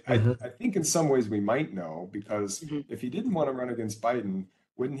 But I think in some ways we might know, because if he didn't want to run against Biden,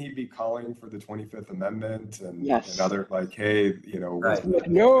 wouldn't he be calling for the 25th Amendment and other, like, hey, Right.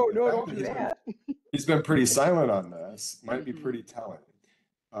 No, don't do that. He's been pretty silent on this. Might be pretty telling.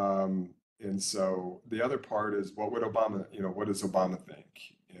 And so the other part is, what would Obama, what does Obama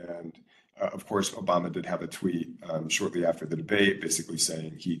think? And of course, Obama did have a tweet shortly after the debate, basically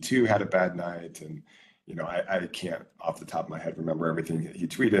saying he too had a bad night. And I can't off the top of my head remember everything that he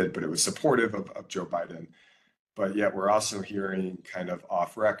tweeted, but it was supportive of Joe Biden. But yet we're also hearing kind of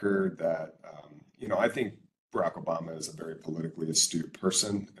off record that, I think Barack Obama is a very politically astute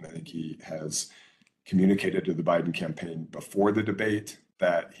person. And I think he has communicated to the Biden campaign before the debate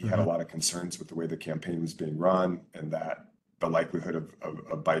that he had a lot of concerns with the way the campaign was being run, and that the likelihood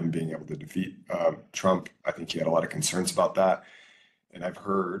of Biden being able to defeat Trump, I think he had a lot of concerns about that. And I've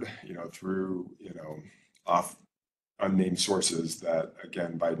heard, through, off unnamed sources that,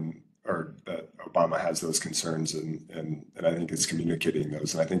 again, that Obama has those concerns, and I think is communicating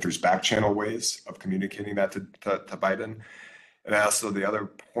those. And I think there's back channel ways of communicating that to Biden. And also the other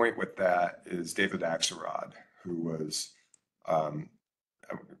point with that is David Axelrod, who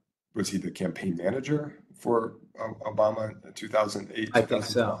was he the campaign manager for Obama in 2008? I think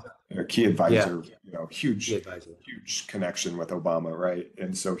so. Key advisor, huge connection with Obama, right?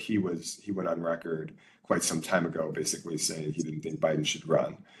 And so he went on record quite some time ago, basically saying he didn't think Biden should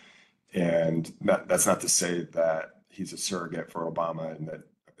run. And that's not to say that he's a surrogate for Obama and that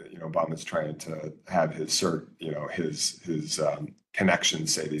Obama's trying to have his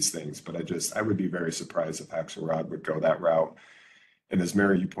connections say these things. But I would be very surprised if Axelrod would go that route. And as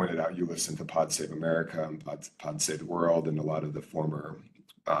Merri, you pointed out, you listen to Pod Save America and Pod Save the World, and a lot of the former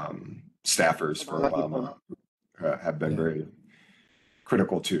staffers for Obama have been very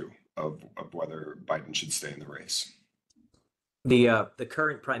critical too of whether Biden should stay in the race. The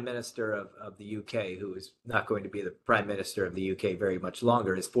current Prime Minister of the UK, who is not going to be the Prime Minister of the UK very much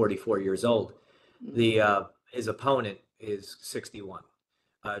longer, is 44 years old. His opponent is 61.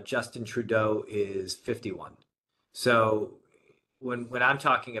 Justin Trudeau is 51. So when I'm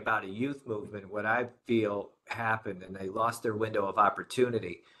talking about a youth movement, what I feel happened, and they lost their window of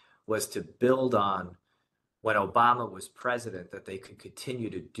opportunity, was to build on when Obama was president, that they could continue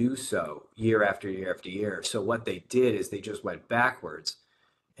to do so year after year after year. So what they did is they just went backwards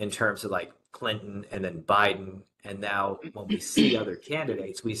in terms of like Clinton and then Biden. And now when we see other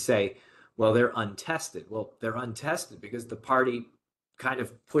candidates, we say, well, they're untested. Well, they're untested because the party kind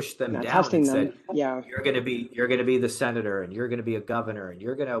of pushed them down and said, you're going to be the senator, and you're going to be a governor, and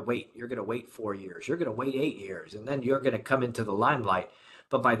you're going to wait 4 years. You're going to wait 8 years, and then you're going to come into the limelight.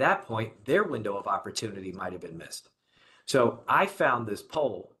 But by that point, their window of opportunity might have been missed. So I found this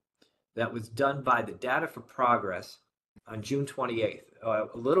poll that was done by the Data for Progress on June 28th, a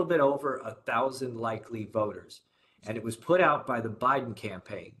little bit over 1,000 likely voters. And it was put out by the Biden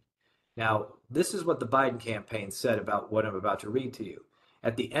campaign. Now, this is what the Biden campaign said about what I'm about to read to you.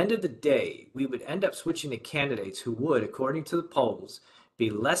 At the end of the day, we would end up switching to candidates who would, according to the polls,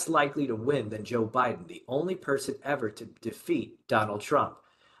 be less likely to win than Joe Biden, the only person ever to defeat Donald Trump.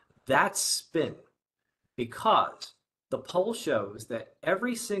 That's spin, because the poll shows that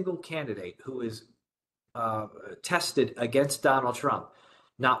every single candidate who is tested against Donald Trump,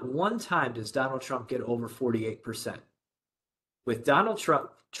 not one time does Donald Trump get over 48%. With Donald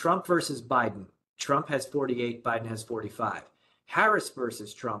Trump versus Biden, Trump has 48, Biden has 45. Harris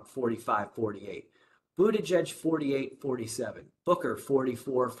versus Trump, 45-48. Buttigieg, 48-47. Booker,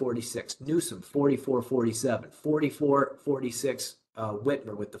 44-46. Newsom, 44-47. 44-46,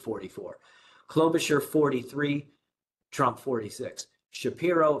 Whitmer with the 44. Klobuchar, 43. Trump, 46.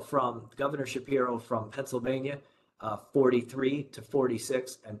 Governor Shapiro from Pennsylvania,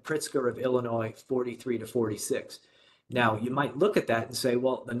 43-46. And Pritzker of Illinois, 43-46. Now, you might look at that and say,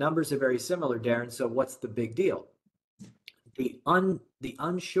 well, the numbers are very similar, Deron, so what's the big deal? The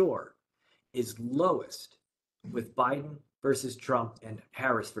unsure is lowest with Biden versus Trump and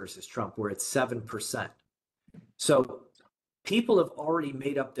Harris versus Trump, where it's 7%. So people have already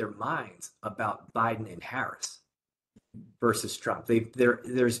made up their minds about Biden and Harris versus Trump.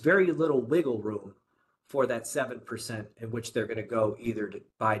 There's very little wiggle room for that 7% in which they're going to go either to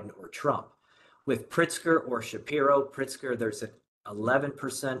Biden or Trump. With Pritzker or Shapiro, there's an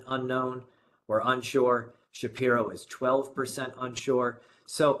 11% unknown or unsure. Shapiro is 12% unsure.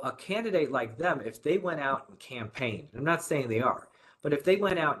 So a candidate like them, if they went out and campaigned, I'm not saying they are, but if they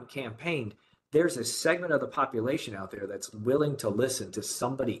went out and campaigned, there's a segment of the population out there that's willing to listen to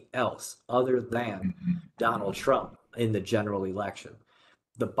somebody else other than Donald Trump in the general election.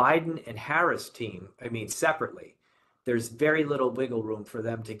 The Biden and Harris team, separately, there's very little wiggle room for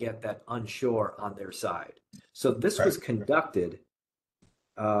them to get that unsure on their side. So this was conducted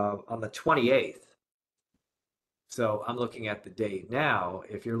on the 28th. So I'm looking at the date now.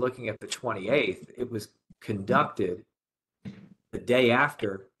 If you're looking at the 28th, it was conducted the day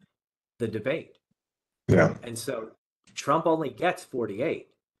after the debate. Yeah. And so Trump only gets 48.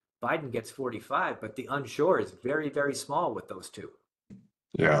 Biden gets 45, but the unsure is very, very small with those two.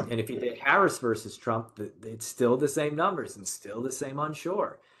 Yeah. And if you did Harris versus Trump, it's still the same numbers and still the same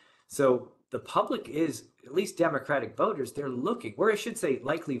unsure. So the public is, at least Democratic voters, they're looking, or I should say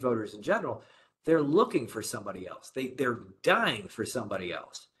likely voters in general, they're looking for somebody else. They're dying for somebody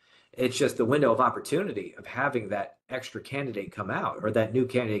else. It's just the window of opportunity of having that extra candidate come out or that new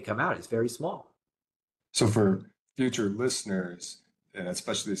candidate come out is very small. So for future listeners, and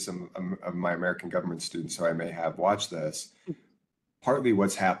especially some of my American government students who I may have watched this, partly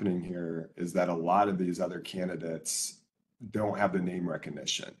what's happening here is that a lot of these other candidates don't have the name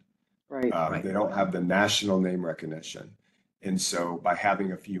recognition. Right. They don't have the national name recognition. And so by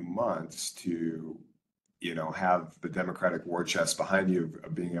having a few months to, have the Democratic war chest behind you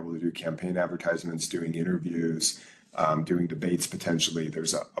of being able to do campaign advertisements, doing interviews, doing debates potentially,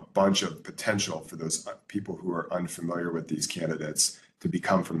 there's a bunch of potential for those people who are unfamiliar with these candidates to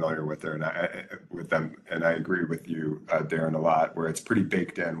become familiar with them. And I agree with you, Deron, a lot, where it's pretty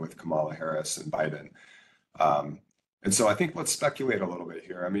baked in with Kamala Harris and Biden. And so I think let's speculate a little bit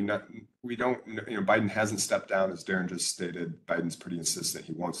here. We don't, Biden hasn't stepped down, as Deron just stated. Biden's pretty insistent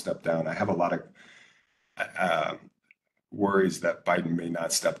he won't step down. I have a lot of worries that Biden may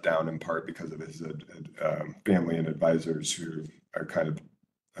not step down in part because of his family and advisors who are kind of,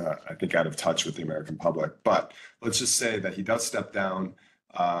 I think, out of touch with the American public. But let's just say that he does step down.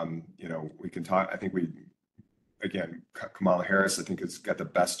 We can talk. I think again, Kamala Harris, I think, has got the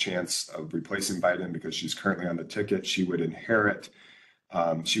best chance of replacing Biden because she's currently on the ticket. She would inherit.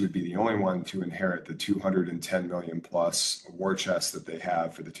 She would be the only one to inherit the 210 million plus war chest that they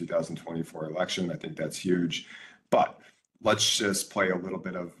have for the 2024 election. I think that's huge. But let's just play a little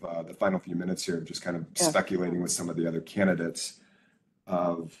bit of the final few minutes here, just kind of speculating with some of the other candidates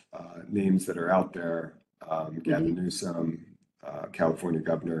of names that are out there. Gavin Newsom, California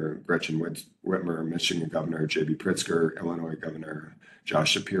Governor, Gretchen Whitmer, Michigan Governor, J.B. Pritzker, Illinois Governor,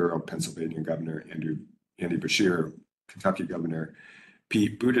 Josh Shapiro, Pennsylvania Governor, Andy Beshear, Kentucky Governor,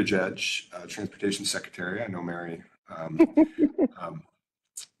 Pete Buttigieg, Transportation Secretary. I know Merri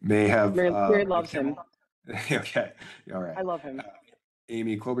may have. Merri loves him. Okay, all right. I love him.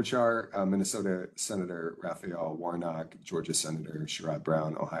 Amy Klobuchar, Minnesota Senator Raphael Warnock, Georgia Senator Sherrod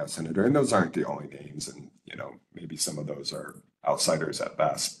Brown, Ohio Senator, and those aren't the only names, and maybe some of those are outsiders at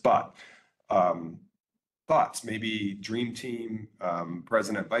best. But thoughts, maybe dream team,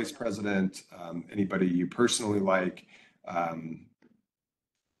 president, vice president, anybody you personally like.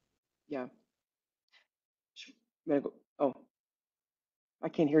 Yeah. Oh, I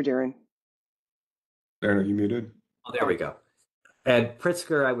can't hear Deron. Darren, are you muted? Oh, there we go. And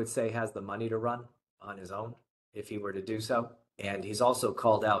Pritzker, I would say, has the money to run on his own if he were to do so. And he's also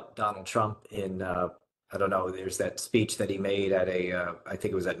called out Donald Trump in, I don't know, there's that speech that he made at I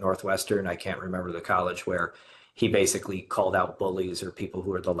think it was at Northwestern, I can't remember the college, where he basically called out bullies or people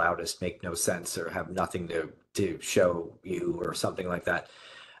who are the loudest, make no sense, or have nothing to show you or something like that.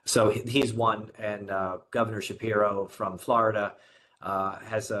 So he's one. And Governor Shapiro from Florida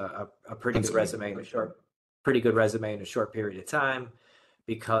has a pretty good resume in a short period of time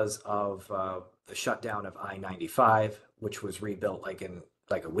because of the shutdown of I-95, which was rebuilt in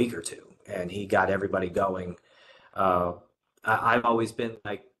a week or two, and he got everybody going. I've always been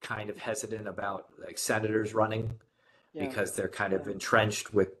kind of hesitant about senators running because they're kind of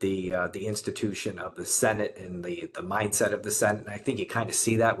entrenched with the institution of the Senate and the mindset of the Senate. And I think you kind of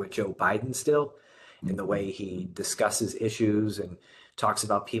see that with Joe Biden still in the way he discusses issues and talks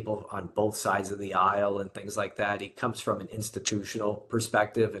about people on both sides of the aisle and things like that. He comes from an institutional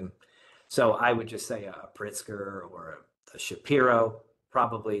perspective. And so I would just say a Pritzker or a Shapiro,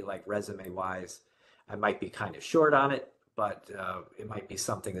 probably resume wise. I might be kind of short on it, but it might be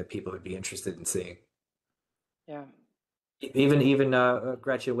something that people would be interested in seeing. Yeah. Even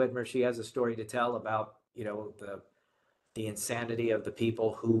Gretchen Whitmer, she has a story to tell about, the insanity of the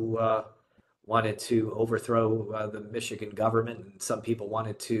people who wanted to overthrow the Michigan government, and some people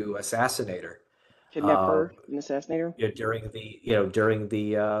wanted to assassinate her, kidnap her and assassinate her. During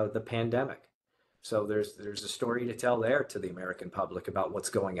the pandemic. So there's a story to tell there to the American public about what's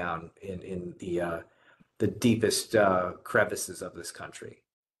going on in the deepest crevices of this country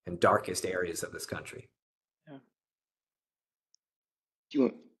and darkest areas of this country. Yeah. Do you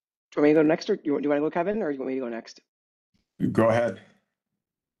want me to go next, or do you want to go, Kevin, or do you want me to go next? Go ahead.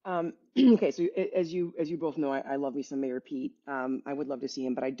 Okay, so as you both know, I love me some Mayor Pete. I would love to see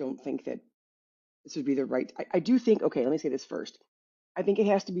him, but I don't think that this would be the right. I do think. Okay, let me say this first. I think it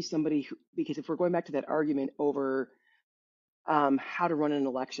has to be somebody who, because if we're going back to that argument over how to run an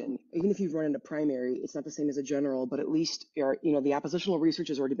election, even if you run in a primary, it's not the same as a general, but at least the oppositional research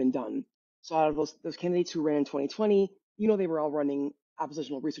has already been done. So out of those candidates who ran in 2020, they were all running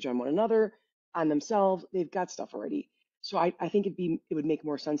oppositional research on one another, on themselves. They've got stuff already. So I think it would make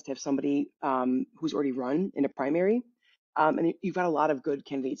more sense to have somebody who's already run in a primary, and you've got a lot of good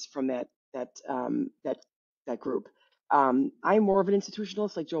candidates from that group. I'm more of an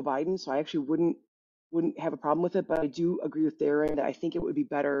institutionalist like Joe Biden, so I actually wouldn't have a problem with it. But I do agree with Darren that I think it would be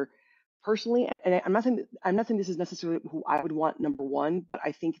better personally. And I'm not saying this is necessarily who I would want number one, but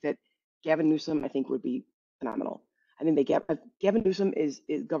I think that Gavin Newsom would be phenomenal. I think Gavin Newsom is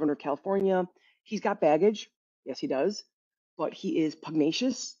governor of California. He's got baggage, yes, he does, but he is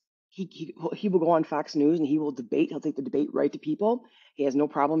pugnacious. He will go on Fox News and he will debate. He'll take the debate right to people. He has no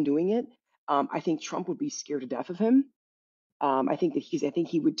problem doing it. I think Trump would be scared to death of him. I think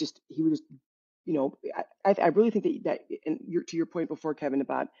he would just, I really think that and to your point before, Kevin,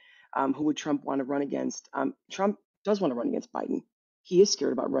 about who would Trump want to run against. Trump does want to run against Biden. He is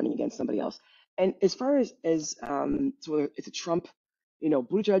scared about running against somebody else. And as far as so whether it's a Trump,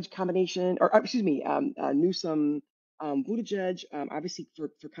 Buttigieg combination, or excuse me, Newsom, Buttigieg, obviously for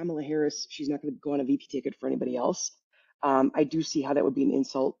Kamala Harris, she's not going to go on a VP ticket for anybody else. I do see how that would be an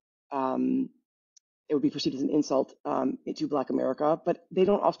insult it would be perceived as an insult to Black America, but they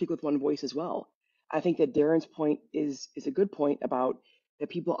don't all speak with one voice as well. I think that Darren's point is a good point about that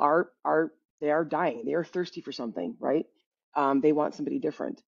people they are dying, they are thirsty for something, right? They want somebody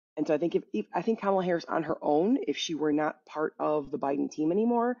different, and so I think if I think Kamala Harris on her own, if she were not part of the Biden team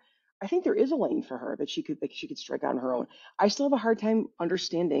anymore, I think there is a lane for her that she could strike on her own. I still have a hard time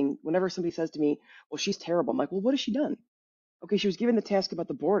understanding whenever somebody says to me, "Well, she's terrible." I'm like, "Well, what has she done?" Okay, she was given the task about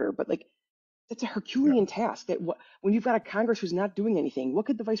the border, but like that's a Yeah. Herculean task. When you've got a Congress who's not doing anything, what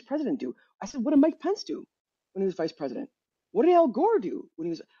could the vice president do? I said, what did Mike Pence do when he was vice president? What did Al Gore do when he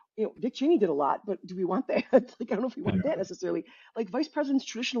was, Dick Cheney did a lot, but do we want that? Like, I don't know if we want Yeah. that necessarily. Like vice presidents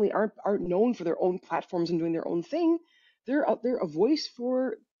traditionally aren't known for their own platforms and doing their own thing. They're a voice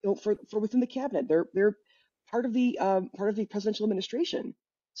for for within the cabinet. They're part of the presidential administration.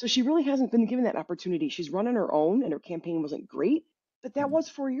 So she really hasn't been given that opportunity. She's run on her own, and her campaign wasn't great, but that was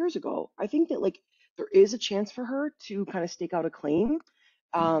 4 years ago. I think that like there is a chance for her to kind of stake out a claim,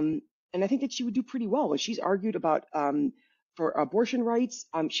 and I think that she would do pretty well when she's argued about for abortion rights.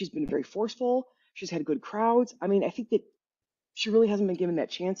 She's been very forceful. She's had good crowds. I mean, I think that she really hasn't been given that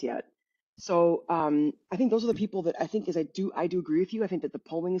chance yet. So I think those are the people that I think is I do agree with you. I think that the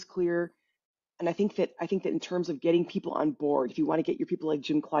polling is clear, and I think that in terms of getting people on board, if you want to get your people like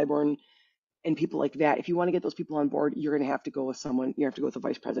Jim Clyburn and people like that, if you want to get those people on board, you're going to have to go with someone. You have to go with the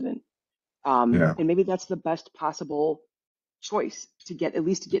vice president, Yeah. and maybe that's the best possible choice to get at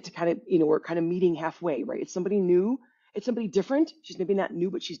least to get to kind of we're kind of meeting halfway, right? It's somebody new, it's somebody different. She's maybe not new,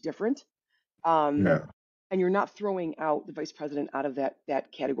 but she's different. Um, Yeah. and you're not throwing out the vice president out of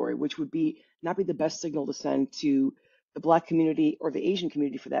that category, which would be not be the best signal to send to the Black community or the Asian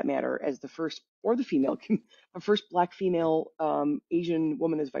community for that matter, as the first or the female, the first Black female Asian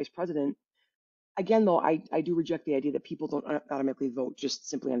woman as vice president. Again, though, I do reject the idea that people don't automatically vote just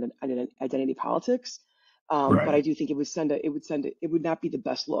simply on identity politics. But I Right. do think it would not be the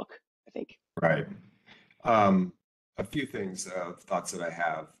best look, I think. Right. Um, a few things, thoughts that I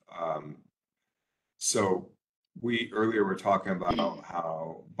have. So we earlier were talking about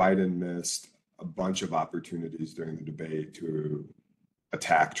how Biden missed a bunch of opportunities during the debate to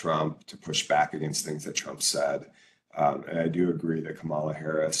attack Trump, to push back against things that Trump said. And I do agree that Kamala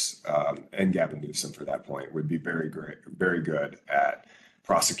Harris and Gavin Newsom, for that point, would be very great, very good at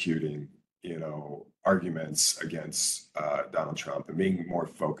prosecuting, arguments against Donald Trump and being more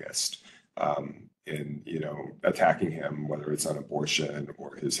focused in, attacking him, whether it's on abortion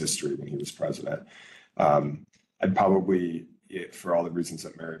or his history when he was president. I'd probably, for all the reasons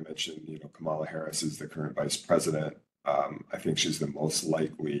that Mary mentioned, Kamala Harris is the current vice president. I think she's the most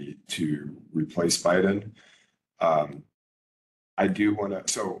likely to replace Biden. I do want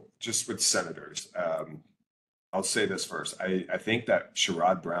to, so just with senators, I'll say this first. I think that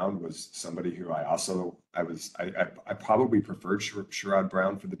Sherrod Brown was somebody who I probably preferred Sherrod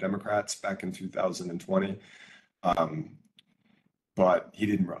Brown for the Democrats back in 2020, but he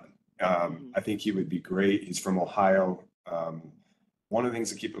didn't run. Mhm. I think he would be great. He's from Ohio. One of the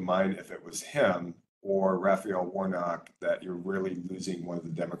things to keep in mind, if it was him or Raphael Warnock, that you're really losing one of the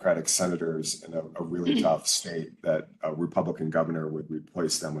Democratic senators in a really tough state, that a Republican governor would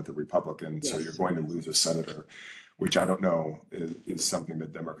replace them with a Republican. So you're Yes. going to lose a senator, which I don't know is something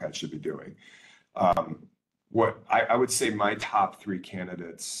that Democrats should be doing. What I would say my top three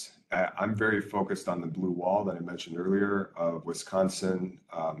candidates, I'm very focused on the blue wall that I mentioned earlier of Wisconsin,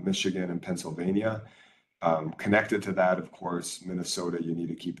 Michigan, and Pennsylvania. Connected to that, of course, Minnesota, you need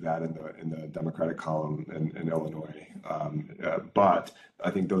to keep that in the Democratic column in Illinois. But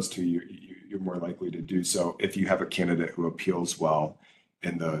I think those two, you're more likely to do so if you have a candidate who appeals well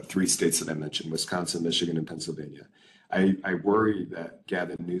in the three states that I mentioned, Wisconsin, Michigan, and Pennsylvania. I worry that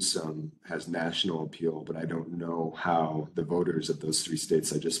Gavin Newsom has national appeal, but I don't know how the voters of those three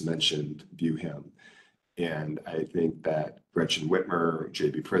states I just mentioned view him. And I think that Gretchen Whitmer,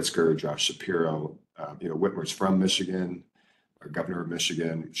 J.B. Pritzker, Josh Shapiro, Whitmer's from Michigan, or governor of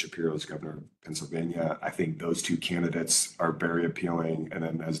Michigan, Shapiro's governor of Pennsylvania. I think those two candidates are very appealing. And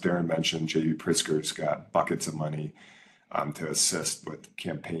then, as Deron mentioned, J.B. Pritzker's got buckets of money to assist with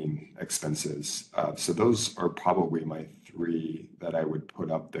campaign expenses. So those are probably my three that I would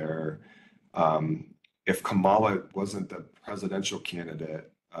put up there. If Kamala wasn't the presidential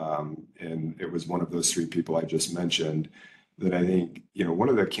candidate, and it was one of those three people I just mentioned, then I think, one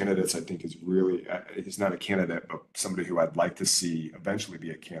of the candidates I think is really, he's not a candidate, but somebody who I'd like to see eventually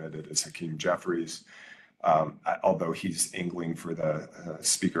be a candidate is Hakeem Jeffries, although he's angling for the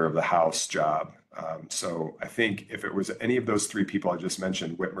Speaker of the House job. So I think if it was any of those three people I just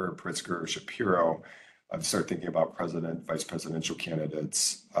mentioned, Whitmer, Pritzker, or Shapiro, I've started thinking about vice presidential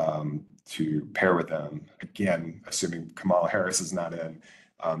candidates to pair with them. Again, assuming Kamala Harris is not in.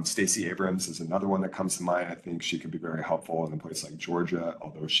 Stacey Abrams is another one that comes to mind. I think she could be very helpful in a place like Georgia,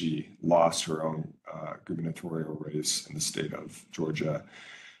 although she lost her own gubernatorial race in the state of Georgia.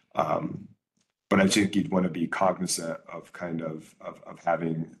 But I think you'd want to be cognizant of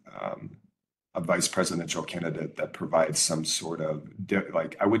having a vice presidential candidate that provides some sort of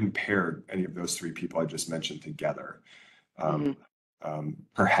like, I wouldn't pair any of those three people I just mentioned together. Mhm.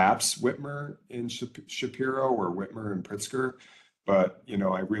 Perhaps Whitmer in Shapiro or Whitmer and Pritzker. But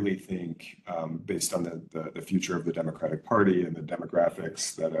I really think based on the future of the Democratic Party and the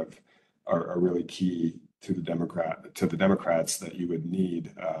demographics that are really key to the Democrats, that you would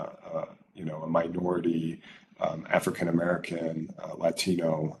need a minority African American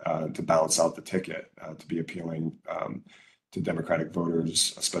Latino to balance out the ticket to be appealing to Democratic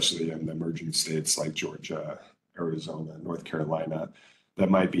voters, especially in the emerging states like Georgia, Arizona, North Carolina. That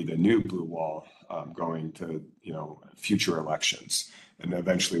might be the new blue wall going to future elections, and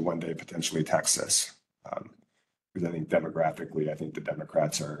eventually one day potentially Texas. Because I think demographically, I think the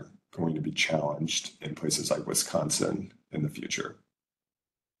Democrats are going to be challenged in places like Wisconsin in the future.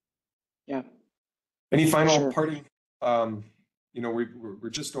 Yeah. Any final Sure. parting? We're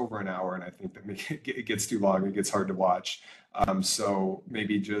just over an hour, and I think that it gets too long. It gets hard to watch. So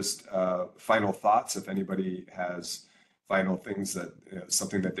maybe just final thoughts, if anybody has final things that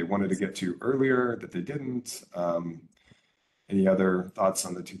something that they wanted to get to earlier that they didn't. Any other thoughts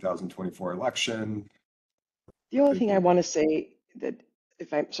on the 2024 election? The only thing I want to say that,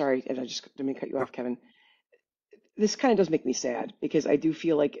 if I'm sorry, and I just let me cut you off, Kevin. This kind of does make me sad because I do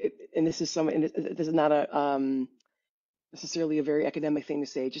feel like, and this is not a necessarily a very academic thing to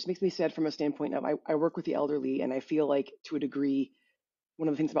say. It just makes me sad from a standpoint of I work with the elderly, and I feel like to a degree, one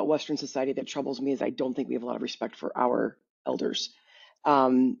of the things about Western society that troubles me is I don't think we have a lot of respect for our elders.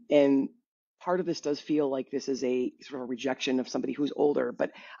 And part of this does feel like this is a sort of a rejection of somebody who's older.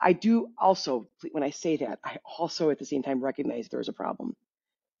 But I do also, when I say that, I also at the same time recognize there's a problem,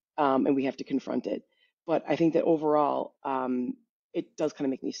 and we have to confront it. But I think that overall, it does kind of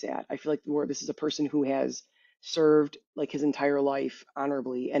make me sad. I feel like this is a person who has served like his entire life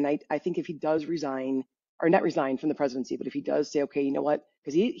honorably. And I think if he does resign, or not resign from the presidency, but if he does say, okay, you know what,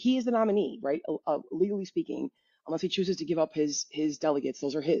 because he is the nominee, right? Legally speaking, unless he chooses to give up his delegates,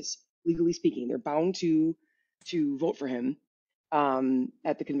 those are his. Legally speaking, they're bound to vote for him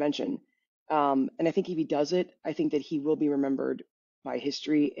at the convention. And I think if he does it, I think that he will be remembered by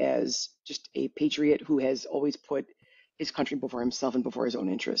history as just a patriot who has always put his country before himself and before his own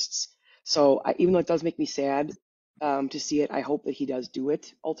interests. So even though it does make me sad to see it, I hope that he does do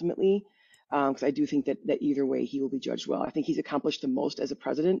it ultimately, because I do think that either way he will be judged well. I think he's accomplished the most as a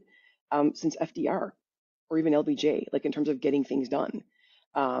president since FDR or even LBJ, like in terms of getting things done.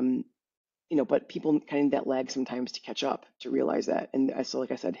 Um, but people kind of that lag sometimes to catch up to realize that. And so,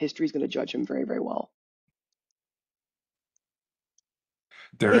 like I said, history is going to judge him very, very well.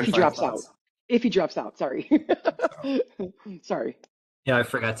 If Deron, he final drops out. thoughts? If he drops out, sorry. So, Sorry. Yeah, I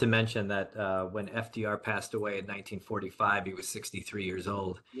forgot to mention that when FDR passed away in 1945, he was 63 years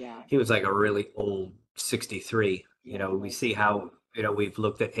old. Yeah, He was like a really old 63. yeah, he We was. see how, we've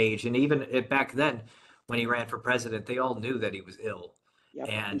looked at age. And even back then, when he ran for president, they all knew that he was ill. Yep,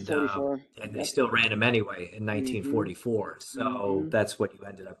 in And 44. they Yep. still ran him anyway in Mm-hmm. 1944. So Mm-hmm. that's what you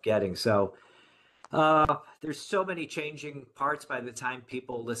ended up getting. So there's so many changing parts by the time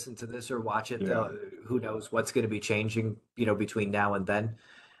people listen to this or watch it. yeah. Who knows what's going to be changing, between now and then.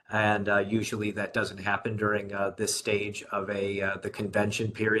 And usually that doesn't happen during this stage of the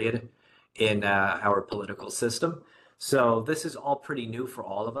convention period in our political system. So this is all pretty new for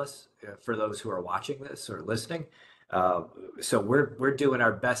all of us, for those who are watching this or listening. Uh, so we're doing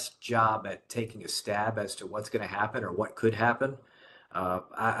our best job at taking a stab as to what's going to happen or what could happen.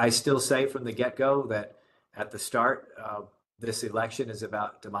 I still say from the get-go that at the start, this election is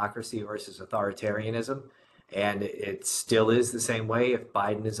about democracy versus authoritarianism. And it still is the same way if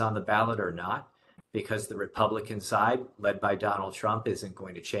Biden is on the ballot or not, because the Republican side, led by Donald Trump, isn't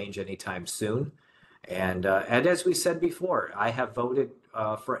going to change anytime soon. And as we said before, I have voted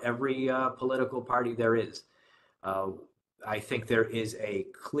for every political party there is. Uh, I think there is a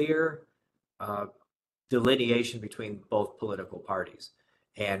clear uh, delineation between both political parties.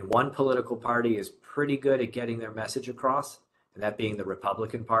 And one political party is pretty good at getting their message across, and that being the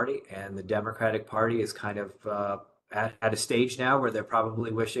Republican Party. And the Democratic Party is kind of at a stage now where they're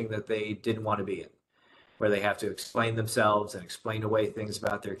probably wishing that they didn't want to be in, where they have to explain themselves and explain away things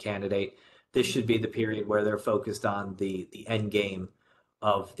about their candidate. This should be the period where they're focused on the end game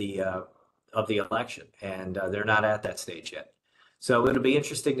of of the election, and they're not at that stage yet. So it'll be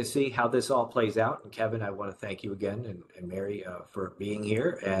interesting to see how this all plays out. And Kevin, I want to thank you again, and Merri for being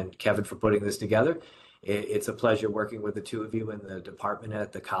here, and Kevin for putting this together. It's a pleasure working with the two of you in the department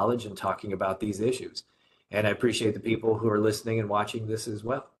at the college and talking about these issues. And I appreciate the people who are listening and watching this as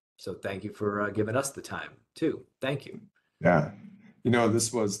well. So thank you for giving us the time too. Thank you. Yeah. You know,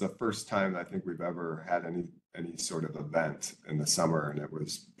 this was the first time I think we've ever had any sort of event in the summer, and it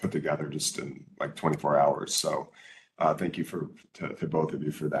was put together just in like 24 hours. So thank you to both of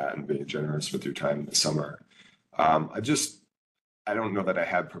you for that and being generous with your time in the summer. I don't know that I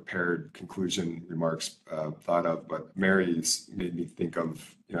had prepared conclusion remarks thought of, but Merri's made me think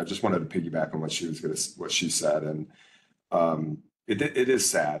of, I just wanted to piggyback on what she said. And it is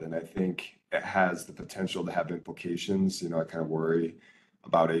sad. And I think it has the potential to have implications. I kind of worry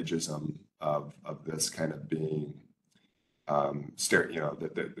about ageism of this kind of being,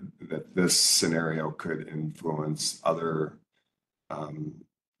 that this scenario could influence other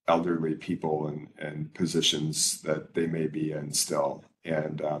elderly people and positions that they may be in still.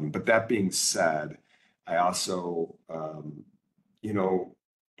 And but that being said, I also,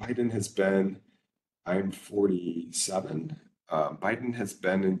 Biden has been, I'm 47. Biden has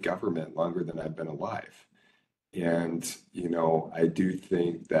been in government longer than I've been alive. And, I do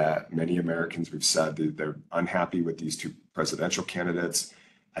think that many Americans, we've said that they're unhappy with these two presidential candidates.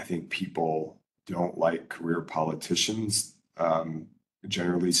 I think people don't like career politicians.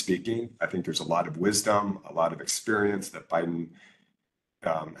 Generally speaking, I think there's a lot of wisdom, a lot of experience that Biden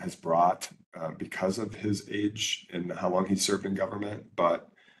has brought because of his age and how long he served in government. But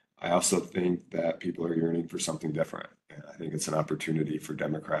I also think that people are yearning for something different. And I think it's an opportunity for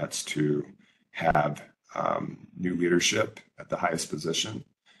Democrats to have new leadership at the highest position.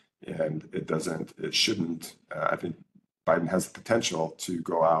 And it shouldn't, I think Biden has the potential to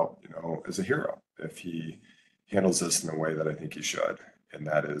go out, as a hero if he handles this in a way that I think he should. And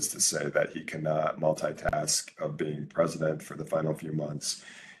that is to say that he cannot multitask of being president for the final few months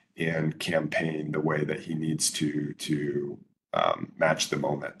and campaign the way that he needs to match the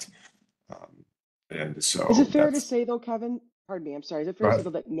moment. And so Is it fair to say though, Kevin? Pardon me, I'm sorry. Is it fair Go to say ahead.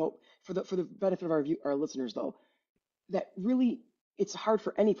 though that no, for the benefit of our listeners though, that really it's hard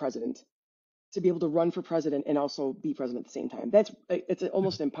for any president to be able to run for president and also be president at the same time. It's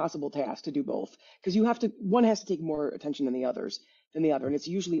almost an impossible task to do both because one has to take more attention than the other. And it's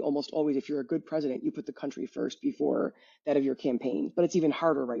usually almost always, if you're a good president, you put the country first before that of your campaign. But it's even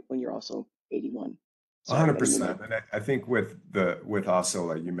harder, right, when you're also 81. Sorry, I didn't mean 100%. And I think with also,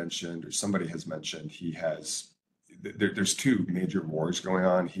 like you mentioned, or somebody has mentioned, there's two major wars going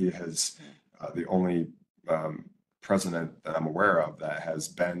on. He has the only president that I'm aware of that has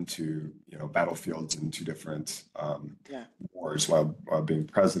been to battlefields in two different wars while being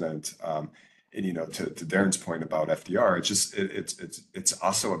president. And to Deron's point about FDR, it's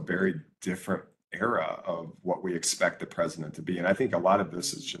also a very different era of what we expect the president to be. And I think a lot of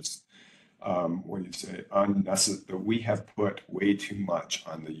this is just what do you say, unnecessary. We have put way too much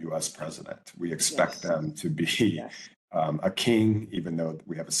on the U.S. president. We expect them to be a king, even though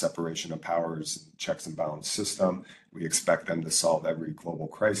we have a separation of powers, checks and balance system. We expect them to solve every global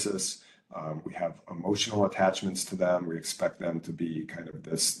crisis. We have emotional attachments to them. We expect them to be kind of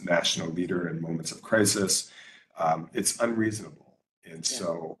this national leader in moments of crisis. It's unreasonable. And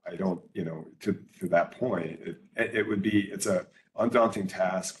so I don't, to that point, it's a undaunting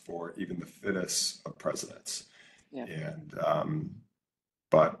task for even the fittest of presidents. And,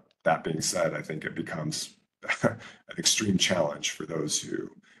 but that being said, I think it becomes an extreme challenge for those who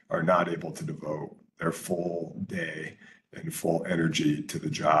are not able to devote their full day and full energy to the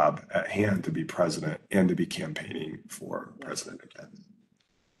job at hand to be president and to be campaigning for president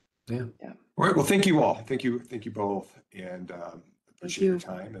again. Yeah. All right. Well, thank you all. Thank you both, and appreciate your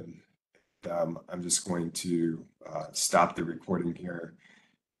time. And I'm just going to stop the recording here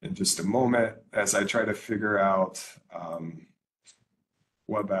in just a moment as I try to figure out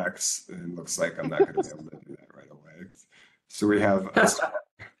WebEx. And it looks like I'm not going to be able to do that right away. So we have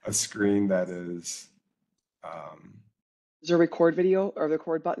a screen that is. Is there a record video or the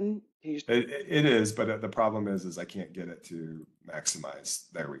record button? It is, but the problem is I can't get it to maximize.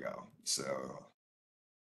 There we go. So